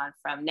working on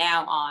from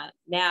now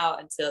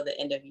until the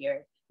end of your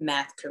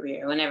math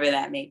career, whenever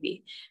that may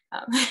be.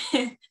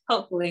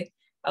 Hopefully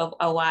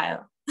a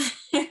while.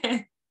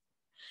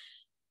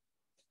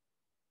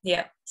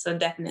 Yeah, so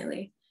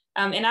definitely.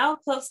 And I'll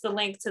post the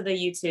link to the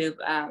YouTube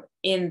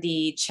in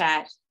the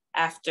chat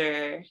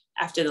after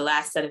the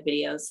last set of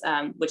videos,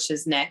 which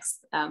is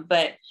next.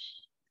 But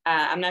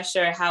I'm not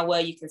sure how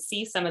well you can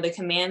see some of the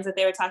commands that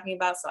they were talking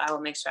about, so I will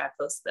make sure I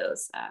post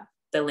those,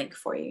 the link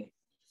for you.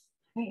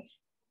 All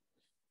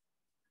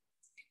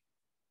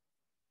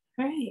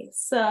right,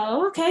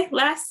 so, okay,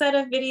 last set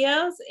of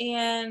videos,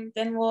 and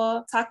then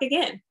we'll talk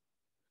again.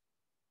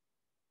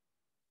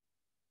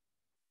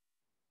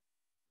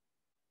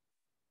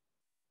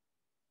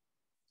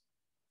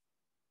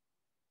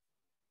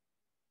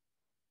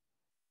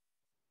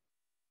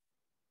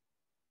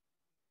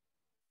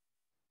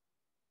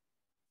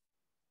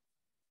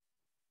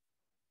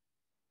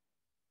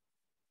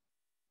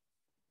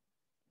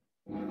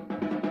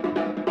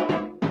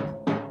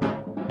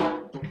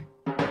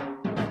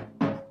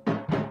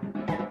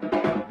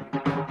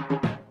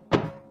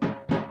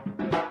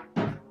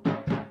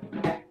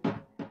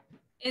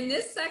 In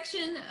this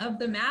section of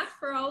the Math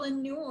for All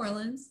in New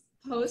Orleans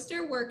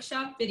poster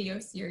workshop video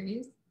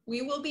series,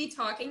 we will be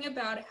talking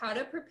about how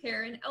to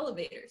prepare an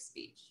elevator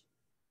speech.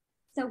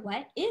 So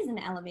what is an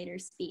elevator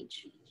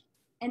speech?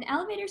 An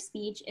elevator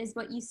speech is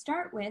what you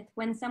start with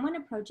when someone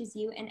approaches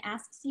you and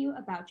asks you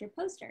about your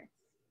poster.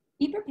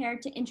 Be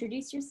prepared to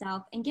introduce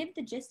yourself and give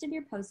the gist of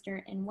your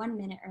poster in 1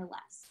 minute or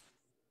less.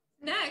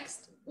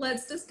 Next,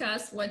 let's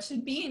discuss what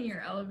should be in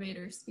your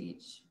elevator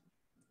speech.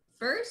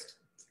 First,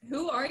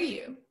 who are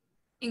you?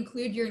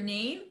 Include your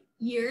name,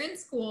 year in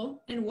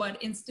school, and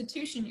what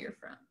institution you're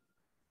from.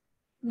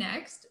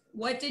 Next,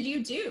 what did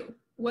you do?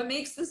 What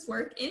makes this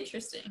work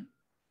interesting?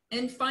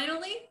 And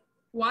finally,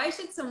 why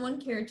should someone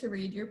care to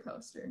read your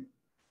poster?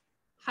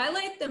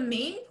 Highlight the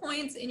main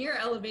points in your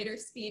elevator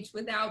speech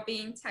without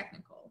being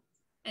technical.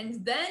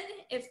 And then,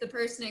 if the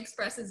person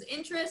expresses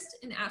interest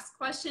and asks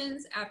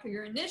questions after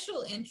your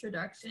initial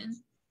introduction,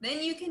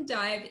 then you can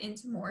dive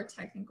into more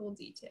technical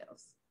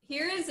details.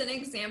 Here is an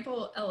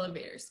example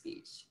elevator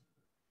speech.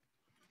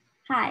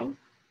 Hi,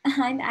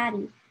 I'm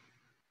Addie.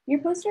 Your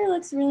poster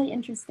looks really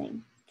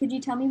interesting. Could you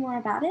tell me more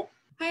about it?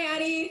 Hi,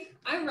 Addie.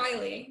 I'm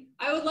Riley.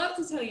 I would love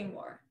to tell you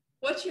more.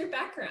 What's your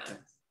background?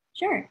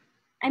 Sure.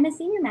 I'm a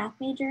senior math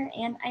major,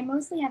 and I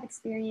mostly have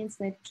experience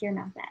with pure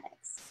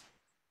mathematics.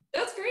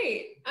 That's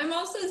great. I'm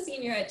also a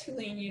senior at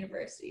Tulane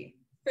University.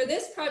 For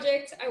this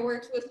project, I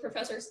worked with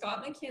Professor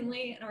Scott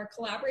McKinley and our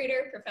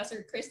collaborator,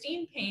 Professor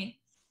Christine Payne,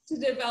 to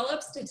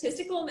develop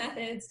statistical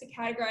methods to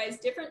categorize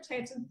different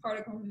types of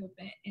particle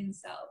movement in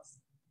cells.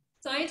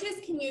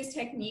 Scientists can use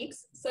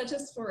techniques such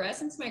as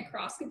fluorescence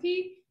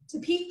microscopy to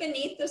peek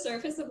beneath the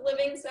surface of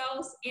living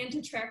cells and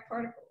to track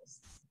particles.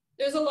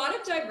 There's a lot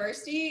of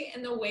diversity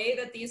in the way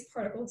that these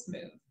particles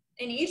move,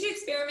 and each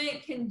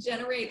experiment can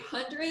generate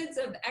hundreds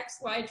of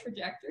XY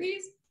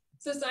trajectories,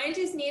 so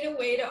scientists need a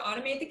way to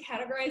automate the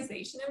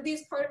categorization of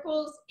these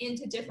particles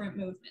into different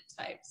movement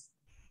types.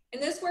 In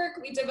this work,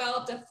 we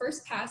developed a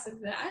first pass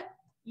of that,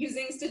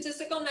 using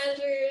statistical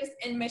measures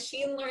and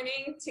machine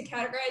learning to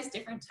categorize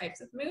different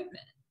types of movement.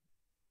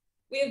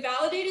 We have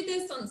validated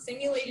this on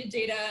simulated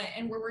data,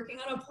 and we're working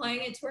on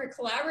applying it to our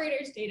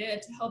collaborators' data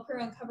to help her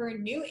uncover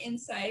new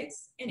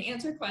insights and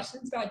answer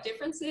questions about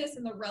differences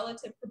in the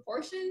relative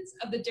proportions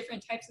of the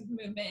different types of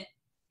movement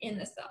in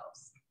the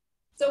cells.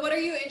 So what are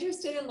you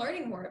interested in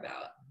learning more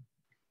about?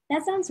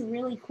 That sounds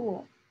really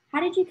cool.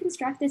 How did you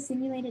construct this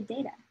simulated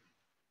data?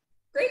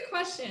 Great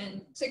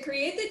question. To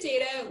create the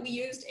data, we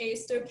used a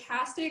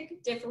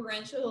stochastic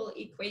differential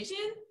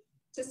equation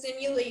to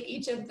simulate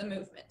each of the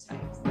movement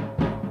types.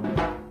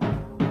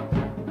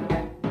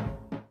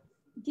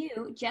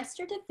 Do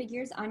gesture to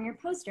figures on your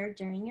poster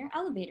during your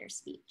elevator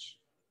speech.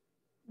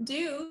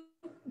 Do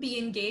be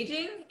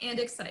engaging and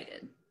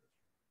excited.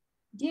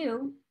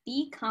 Do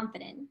be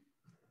confident.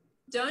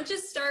 Don't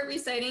just start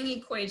reciting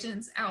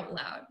equations out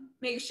loud.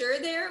 Make sure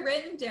they are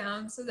written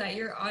down so that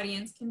your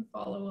audience can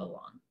follow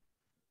along.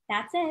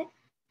 That's it.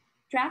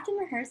 Draft and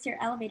rehearse your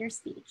elevator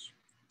speech.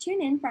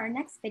 Tune in for our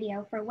next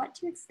video for what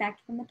to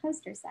expect from the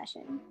poster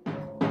session.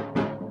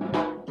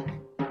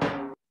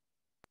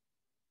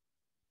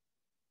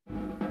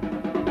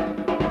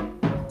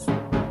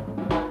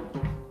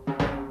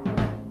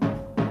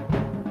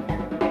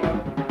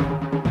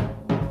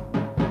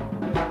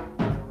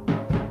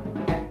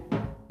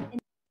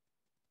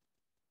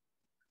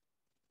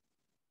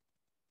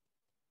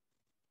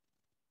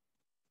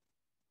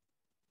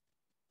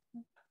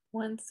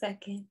 One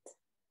second.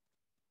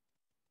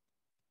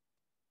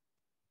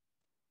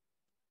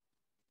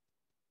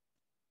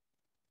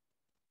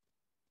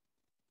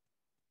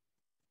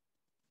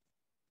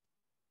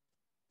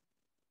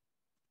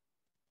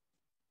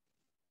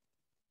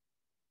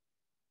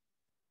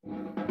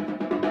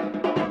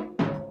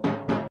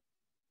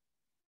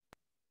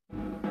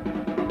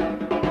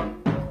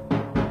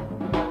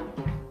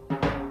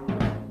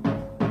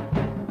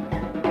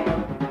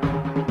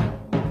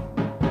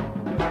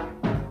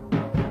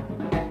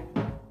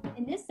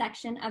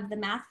 Section of the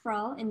Math for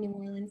All in New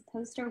Orleans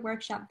poster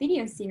workshop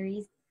video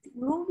series,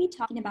 we will be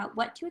talking about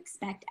what to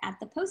expect at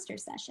the poster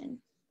session.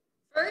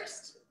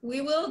 First,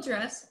 we will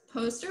address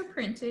poster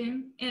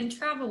printing and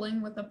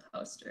traveling with a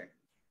poster.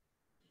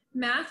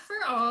 Math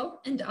for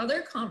All and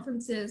other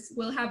conferences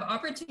will have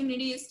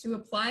opportunities to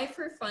apply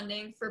for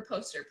funding for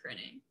poster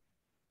printing.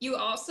 You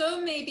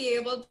also may be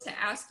able to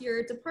ask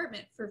your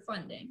department for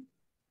funding.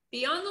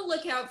 Be on the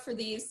lookout for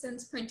these,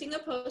 since printing a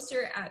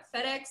poster at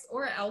FedEx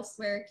or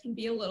elsewhere can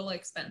be a little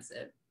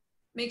expensive.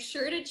 Make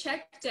sure to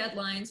check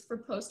deadlines for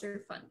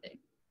poster funding.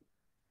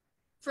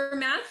 For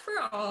Math for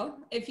All,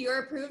 if you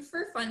are approved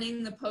for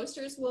funding, the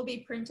posters will be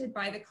printed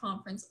by the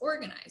conference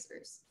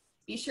organizers.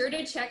 Be sure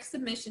to check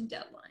submission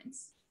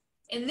deadlines.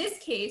 In this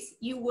case,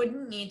 you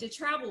wouldn't need to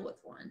travel with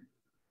one.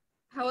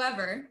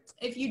 However,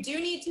 if you do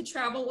need to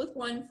travel with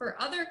one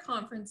for other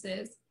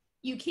conferences,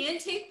 you can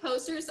take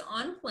posters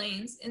on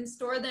planes and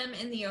store them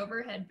in the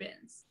overhead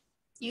bins.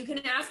 You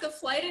can ask a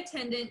flight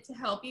attendant to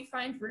help you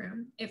find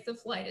room if the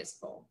flight is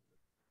full.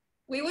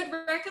 We would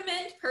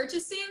recommend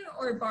purchasing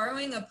or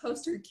borrowing a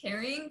poster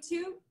carrying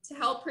tube to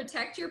help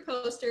protect your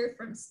poster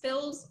from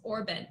spills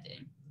or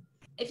bending.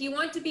 If you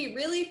want to be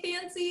really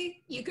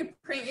fancy, you could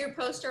print your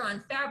poster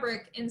on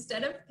fabric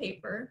instead of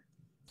paper,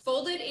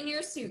 fold it in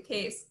your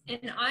suitcase,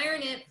 and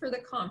iron it for the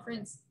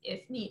conference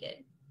if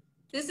needed.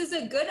 This is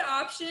a good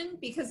option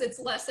because it's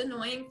less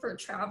annoying for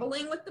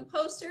traveling with the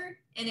poster,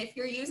 and if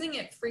you're using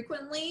it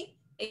frequently,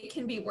 it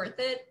can be worth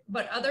it,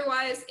 but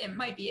otherwise it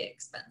might be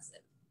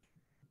expensive.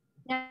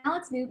 Now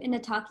let's move into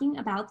talking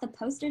about the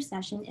poster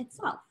session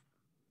itself.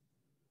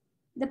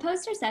 The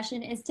poster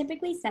session is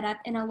typically set up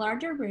in a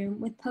larger room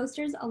with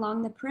posters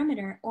along the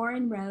perimeter or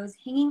in rows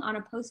hanging on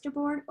a poster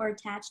board or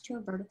attached to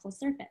a vertical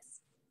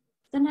surface.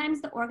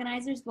 Sometimes the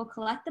organizers will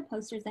collect the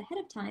posters ahead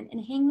of time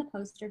and hang the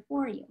poster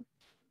for you.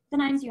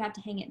 Sometimes you have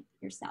to hang it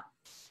yourself.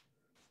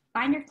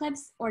 Binder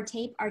clips or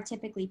tape are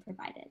typically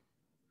provided.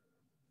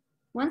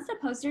 Once the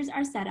posters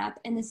are set up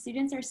and the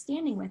students are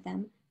standing with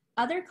them,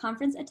 other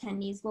conference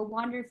attendees will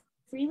wander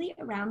freely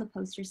around the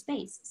poster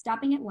space,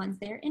 stopping at ones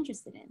they are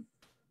interested in.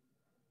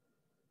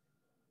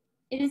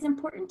 It is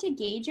important to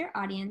gauge your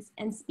audience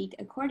and speak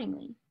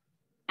accordingly.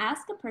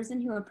 Ask a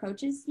person who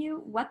approaches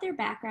you what their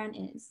background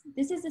is.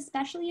 This is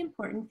especially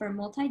important for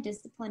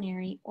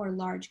multidisciplinary or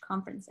large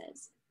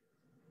conferences.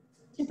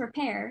 To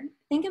prepare,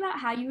 think about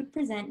how you would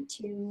present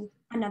to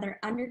another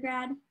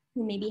undergrad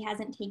who maybe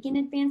hasn't taken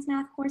advanced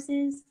math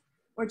courses,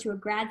 or to a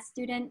grad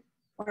student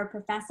or a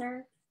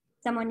professor,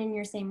 someone in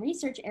your same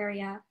research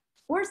area,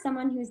 or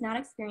someone who's not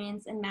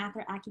experienced in math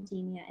or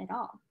academia at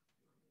all.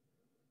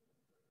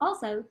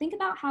 Also, think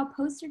about how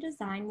poster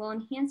design will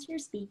enhance your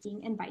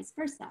speaking and vice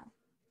versa.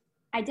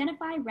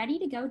 Identify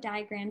ready-to-go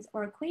diagrams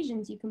or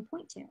equations you can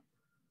point to.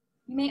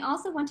 You may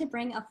also want to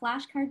bring a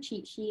flashcard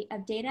cheat sheet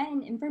of data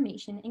and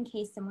information in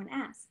case someone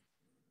asks.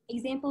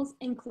 Examples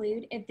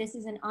include if this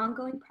is an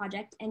ongoing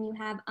project and you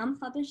have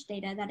unpublished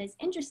data that is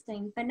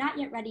interesting but not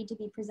yet ready to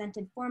be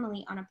presented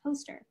formally on a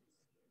poster,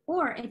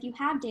 or if you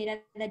have data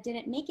that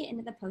didn't make it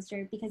into the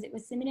poster because it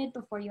was submitted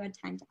before you had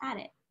time to add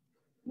it.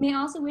 You may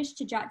also wish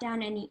to jot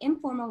down any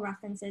informal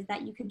references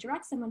that you could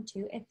direct someone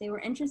to if they were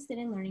interested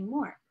in learning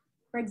more.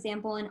 For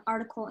example, an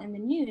article in the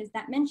news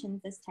that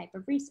mentions this type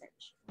of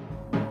research.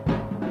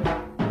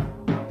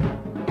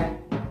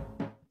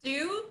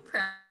 Do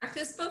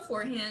practice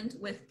beforehand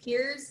with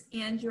peers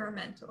and your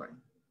mentor.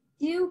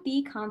 Do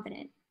be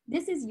confident.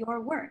 This is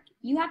your work.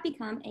 You have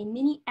become a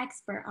mini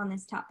expert on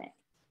this topic.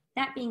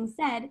 That being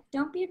said,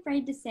 don't be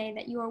afraid to say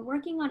that you are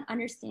working on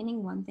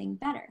understanding one thing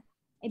better.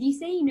 If you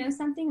say you know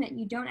something that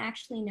you don't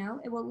actually know,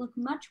 it will look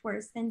much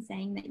worse than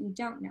saying that you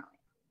don't know it.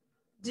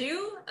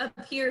 Do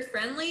appear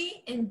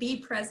friendly and be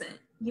present.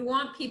 You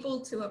want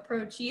people to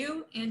approach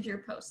you and your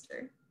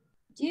poster.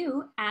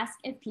 Do ask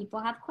if people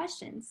have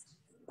questions.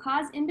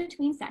 Pause in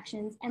between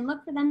sections and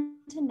look for them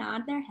to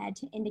nod their head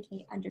to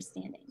indicate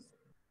understanding.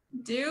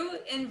 Do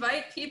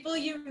invite people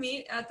you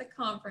meet at the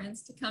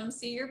conference to come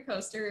see your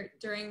poster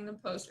during the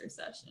poster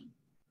session.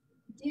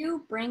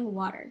 Do bring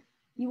water.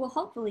 You will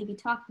hopefully be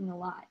talking a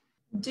lot.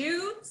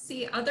 Do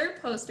see other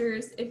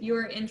posters if you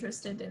are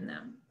interested in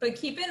them, but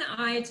keep an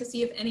eye to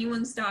see if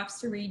anyone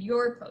stops to read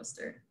your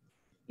poster.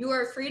 You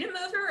are free to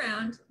move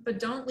around, but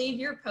don't leave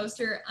your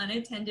poster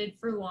unattended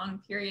for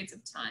long periods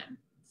of time.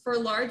 For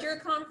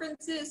larger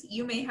conferences,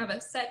 you may have a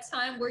set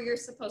time where you're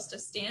supposed to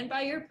stand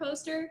by your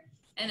poster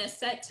and a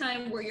set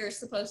time where you're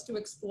supposed to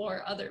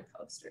explore other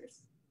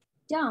posters.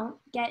 Don't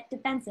get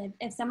defensive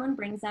if someone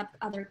brings up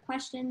other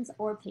questions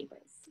or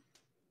papers.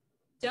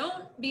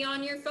 Don't be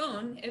on your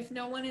phone if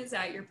no one is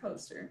at your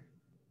poster.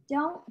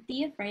 Don't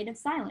be afraid of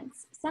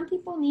silence. Some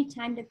people need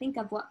time to think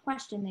of what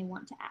question they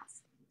want to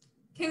ask.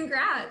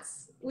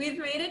 Congrats! We've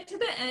made it to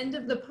the end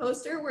of the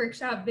poster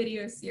workshop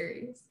video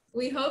series.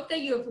 We hope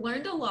that you have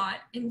learned a lot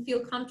and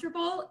feel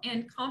comfortable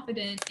and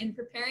confident in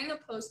preparing a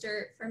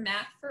poster for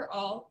Math for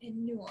All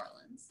in New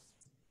Orleans.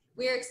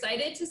 We are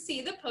excited to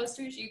see the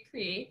posters you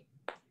create,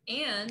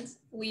 and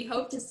we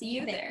hope to see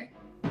you there.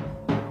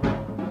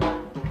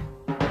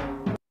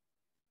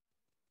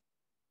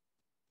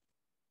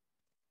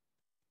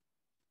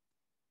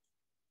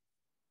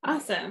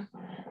 Awesome.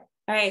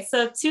 All right,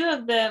 so two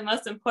of the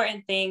most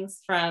important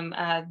things from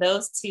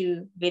those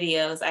two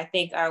videos, I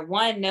think, are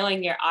one,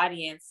 knowing your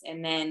audience,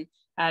 and then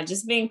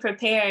just being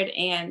prepared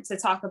and to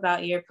talk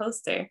about your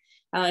poster.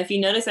 If you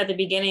notice at the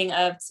beginning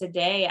of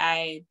today,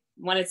 I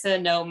wanted to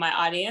know my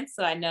audience,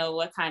 so I know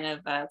what kind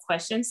of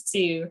questions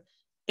to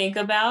think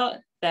about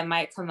that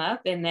might come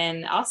up, and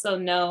then also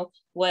know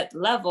what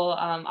level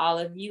all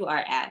of you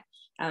are at.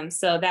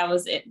 So that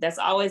was it. That's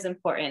always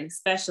important,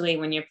 especially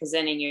when you're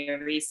presenting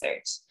your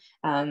research.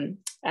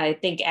 I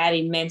think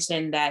Addie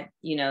mentioned that,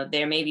 you know,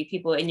 there may be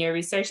people in your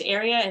research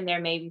area and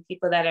there may be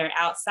people that are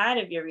outside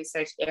of your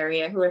research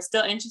area who are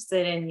still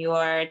interested in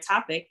your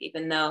topic,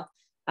 even though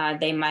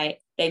they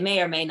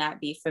may or may not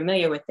be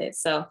familiar with it.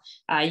 So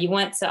you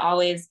want to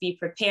always be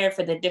prepared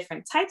for the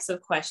different types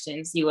of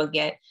questions you will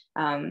get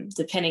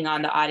depending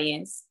on the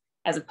audience,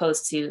 as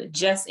opposed to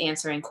just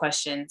answering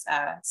questions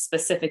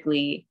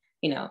specifically,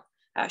 you know,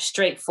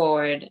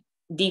 straightforward,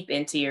 deep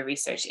into your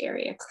research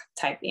area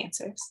type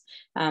answers.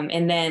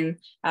 And then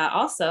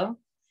also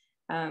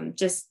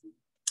just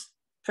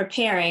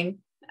preparing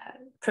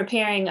for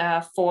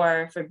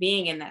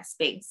being in that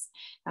space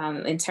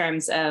in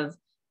terms of,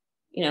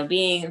 you know,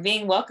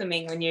 being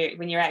welcoming when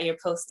you're at your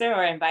poster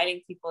or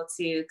inviting people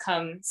to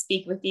come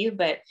speak with you.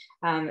 But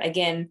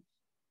again,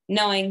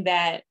 knowing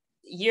that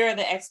you're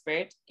the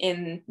expert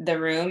in the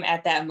room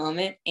at that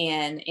moment,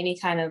 and any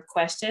kind of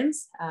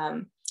questions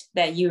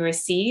that you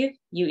receive,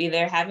 you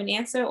either have an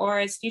answer or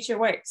it's future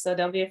work. So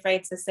don't be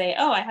afraid to say,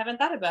 oh, I haven't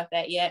thought about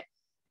that yet.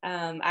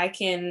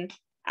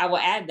 I will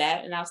add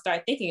that and I'll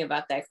start thinking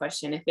about that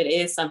question if it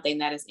is something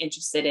that is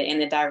interested in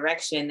the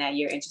direction that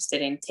you're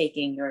interested in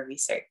taking your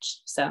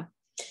research. So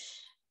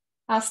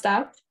I'll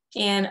stop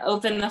and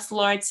open the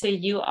floor to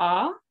you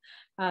all.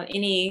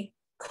 Any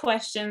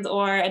questions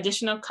or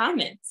additional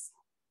comments?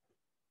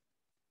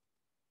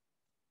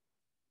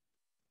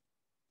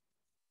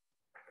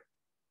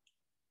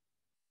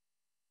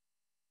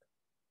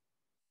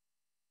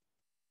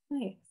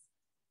 Nice.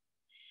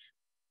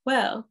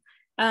 Well,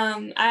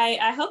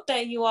 I hope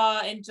that you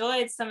all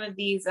enjoyed some of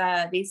these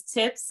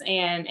tips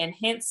and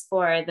hints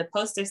for the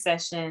poster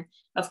session.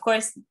 Of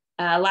course,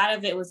 a lot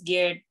of it was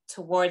geared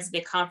towards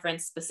the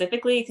conference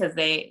specifically because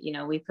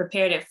we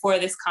prepared it for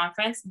this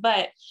conference,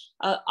 but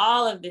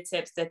all of the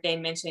tips that they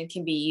mentioned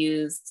can be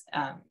used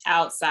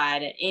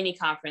outside at any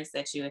conference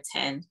that you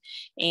attend.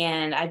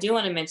 And I do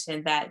want to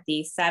mention that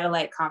the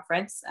satellite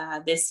conference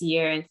this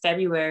year in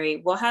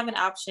February will have an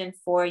option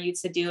for you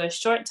to do a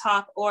short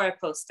talk or a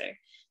poster.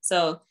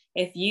 So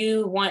if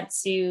you want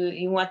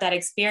that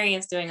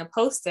experience doing a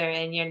poster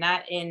and you're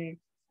not in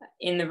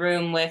in the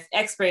room with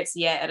experts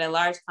yet at a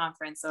large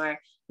conference, or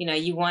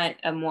you want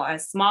a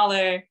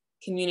smaller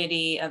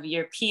community of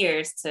your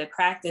peers to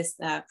practice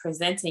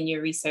presenting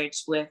your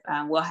research with,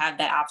 we'll have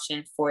that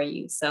option for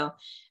you. So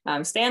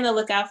stay on the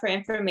lookout for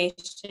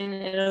information.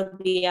 It'll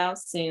be out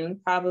soon,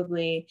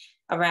 probably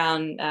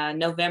around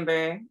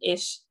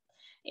November-ish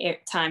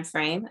time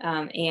frame.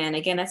 And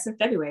again, that's in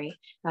February.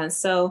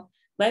 So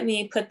let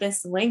me put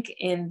this link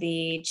in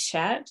the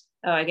chat.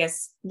 Oh, I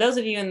guess those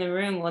of you in the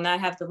room will not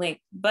have the link,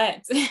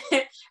 but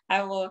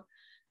I will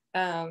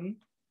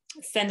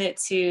send it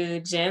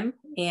to Jim,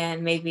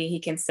 and maybe he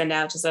can send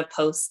out just a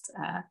post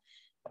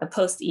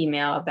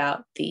email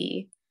about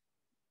the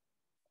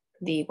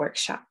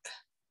workshop.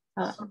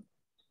 Awesome.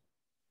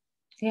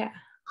 Yeah.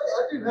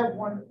 I do have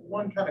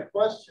one kind of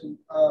question.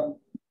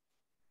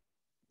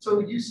 So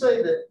you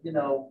say that,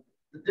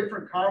 the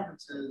different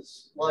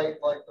conferences,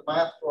 like the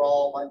Math for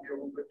All might be a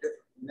little bit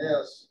different from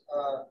this.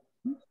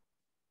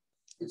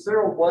 Is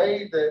there a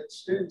way that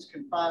students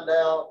can find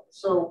out?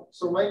 So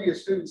maybe a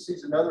student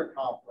sees another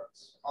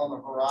conference on the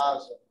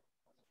horizon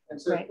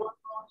and says, right, well,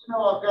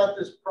 I've got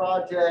this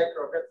project,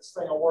 or I've got this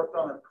thing I worked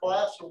on in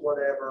class or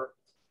whatever,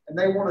 and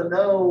they want to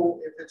know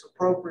if it's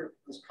appropriate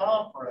for this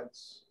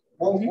conference.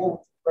 What would you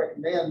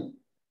recommend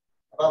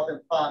about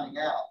them finding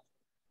out?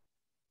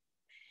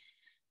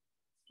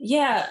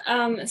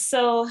 Yeah,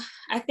 so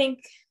I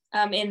think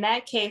in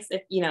that case,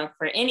 if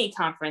for any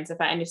conference,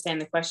 if I understand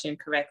the question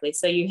correctly,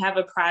 so you have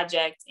a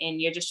project and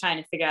you're just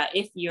trying to figure out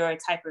if your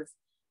type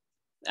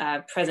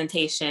of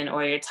presentation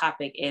or your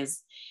topic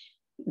is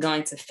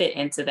going to fit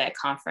into that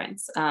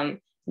conference.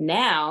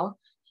 Now,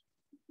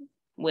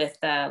 with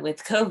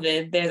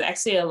COVID, there's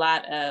actually a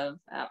lot of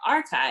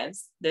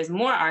archives. There's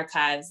more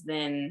archives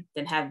than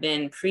have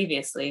been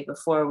previously,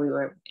 before we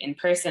were in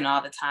person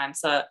all the time.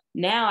 So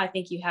now I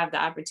think you have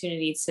the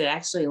opportunity to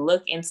actually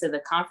look into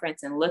the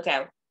conference and look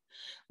at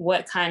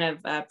what kind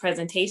of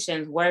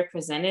presentations were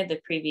presented the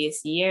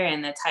previous year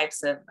and the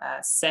types of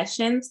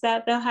sessions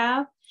that they'll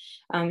have.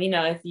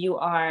 If you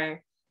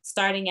are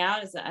starting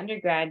out as an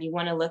undergrad, you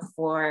want to look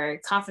for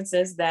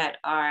conferences that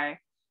are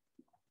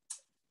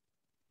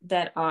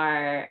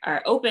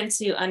open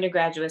to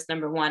undergraduates.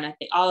 Number one, I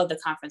think all of the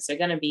conferences are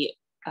going to be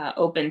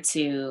open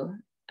to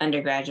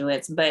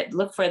undergraduates, but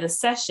look for the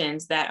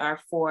sessions that are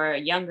for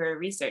younger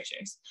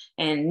researchers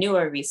and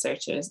newer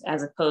researchers,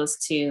 as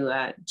opposed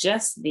to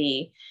just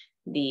the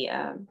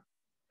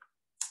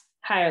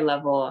higher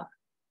level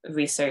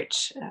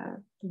research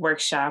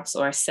workshops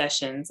or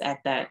sessions at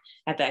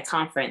that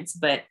conference.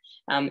 But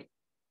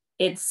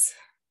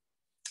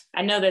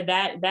I know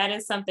that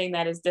is something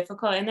that is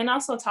difficult. And then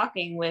also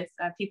talking with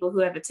people who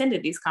have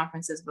attended these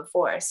conferences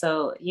before.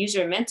 So use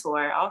your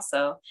mentor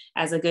also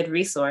as a good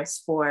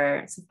resource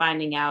for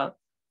finding out,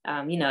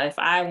 if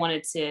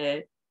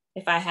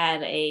I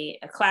had a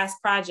class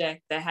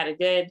project that had a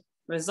good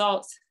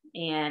result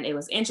and it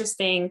was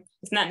interesting,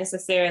 it's not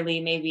necessarily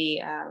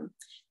maybe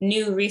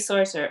new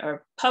resource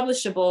or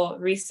publishable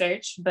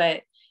research,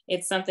 but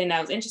it's something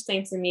that was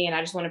interesting to me and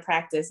I just want to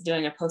practice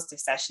doing a poster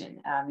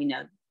session,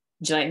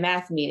 joint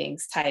math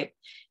meetings type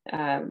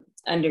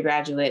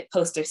undergraduate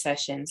poster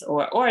sessions,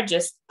 or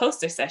just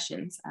poster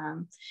sessions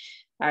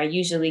are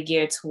usually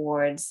geared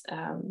towards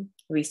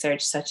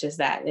research such as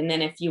that. And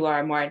then if you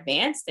are more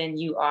advanced and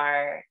you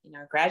are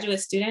a graduate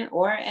student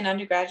or an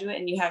undergraduate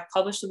and you have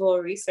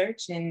publishable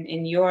research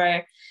and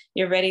you're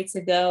ready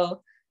to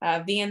go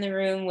be in the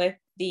room with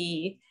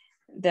the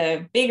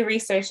big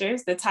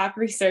researchers, the top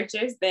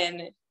researchers,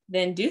 then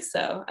do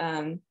so.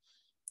 And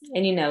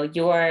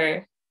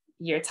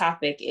your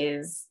topic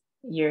is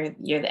you're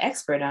the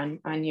expert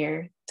on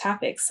your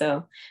topic.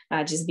 So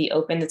just be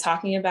open to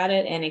talking about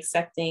it and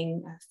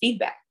accepting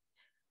feedback.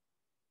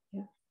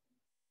 Yeah.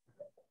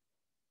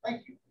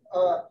 Thank you.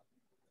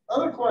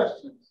 Other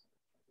questions?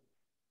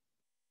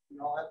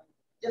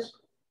 Yes.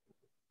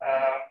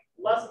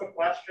 Less of a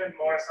question,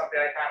 more something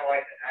I kind of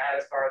like to add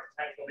as far as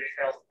potential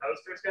details of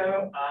posters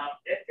go.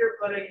 If you're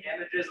putting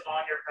images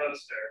on your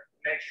poster,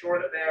 make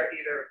sure that they are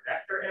either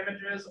vector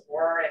images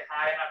or a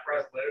high enough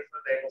resolution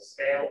that they will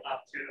scale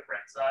up to the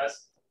print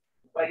size.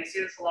 Like you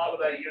see this a lot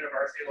with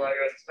university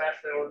logos,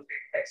 especially when it's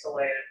being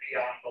pixelated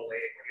beyond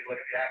belief when you look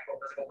at the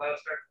actual physical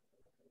poster.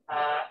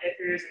 If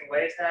you're using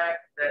LaTeX,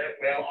 then it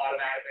will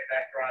automatically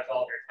vectorize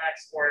all of your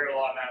text for you. It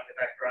will automatically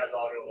vectorize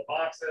all of your little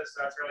boxes.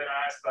 So that's really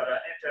nice. But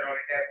in general,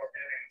 be careful with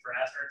anything for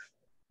research.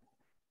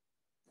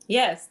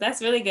 Yes,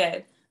 that's really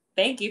good.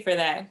 Thank you for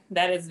that.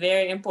 That is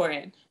very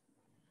important.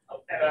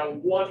 And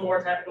one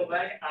more technical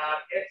thing.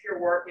 If you're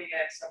working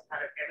in some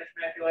kind of image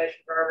manipulation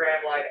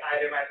program, like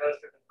I do my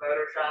posters in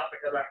Photoshop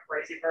because I'm a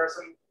crazy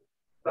person,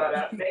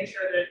 but make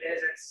sure that it is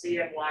in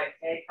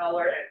CMYK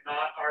color and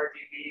not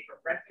RGB for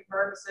printing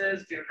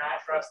purposes. Do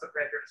not trust the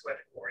printer to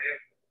switch it for you.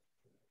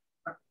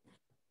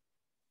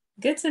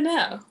 Good to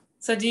know.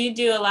 So do you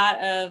do a lot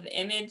of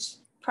image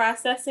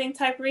processing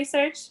type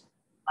research?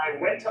 I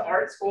went to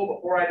art school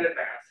before I did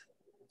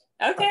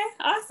math. Okay,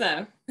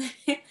 awesome.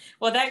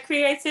 Well, that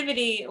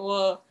creativity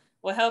will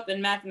help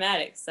in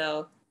mathematics.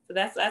 So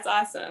that's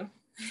awesome.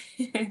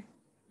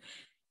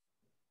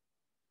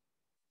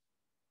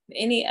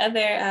 Any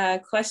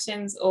other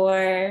questions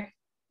or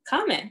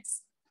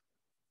comments?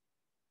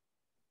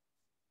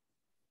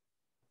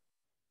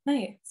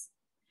 Nice.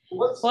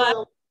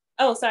 Well,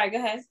 oh, sorry, go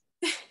ahead.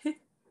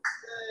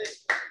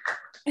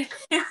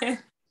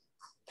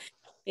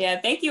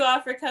 Yeah, thank you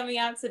all for coming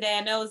out today.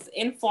 I know it's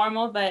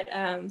informal, but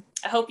I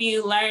hope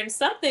you learned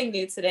something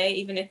new today,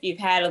 even if you've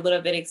had a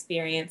little bit of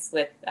experience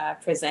with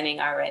presenting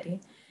already.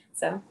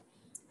 So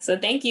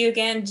thank you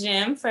again,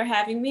 Jim, for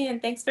having me,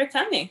 and thanks for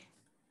coming.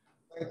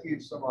 Thank you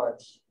so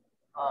much.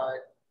 All right.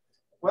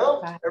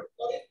 Well,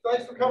 everybody,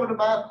 thanks for coming to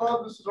Math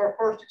Club. This is our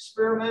first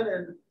experiment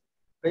in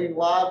being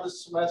live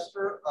this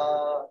semester.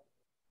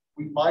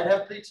 We might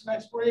have pizza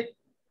next week.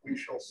 We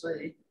shall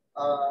see.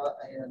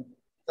 And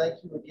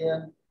thank you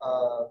again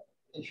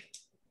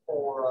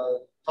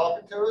for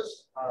talking to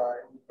us.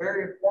 It was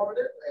very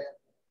informative, and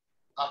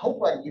I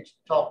hope I can get you to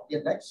talk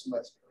again next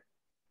semester.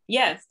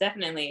 Yes,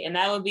 definitely. And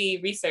that would be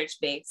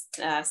research-based.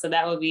 So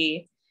that would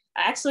be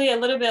actually a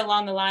little bit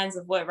along the lines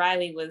of what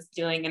Riley was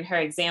doing in her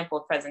example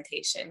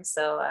presentation.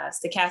 So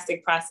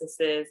stochastic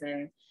processes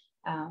and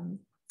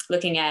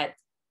looking at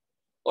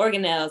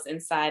organelles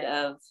inside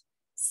of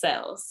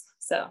cells.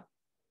 So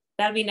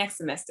that'll be next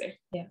semester.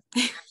 Yeah.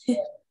 Thank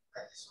you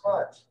so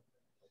much.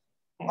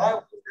 All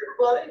right,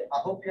 everybody, I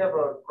hope you have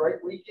a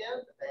great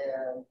weekend,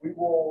 and we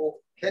will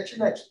catch you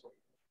next week.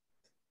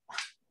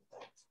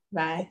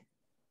 Bye.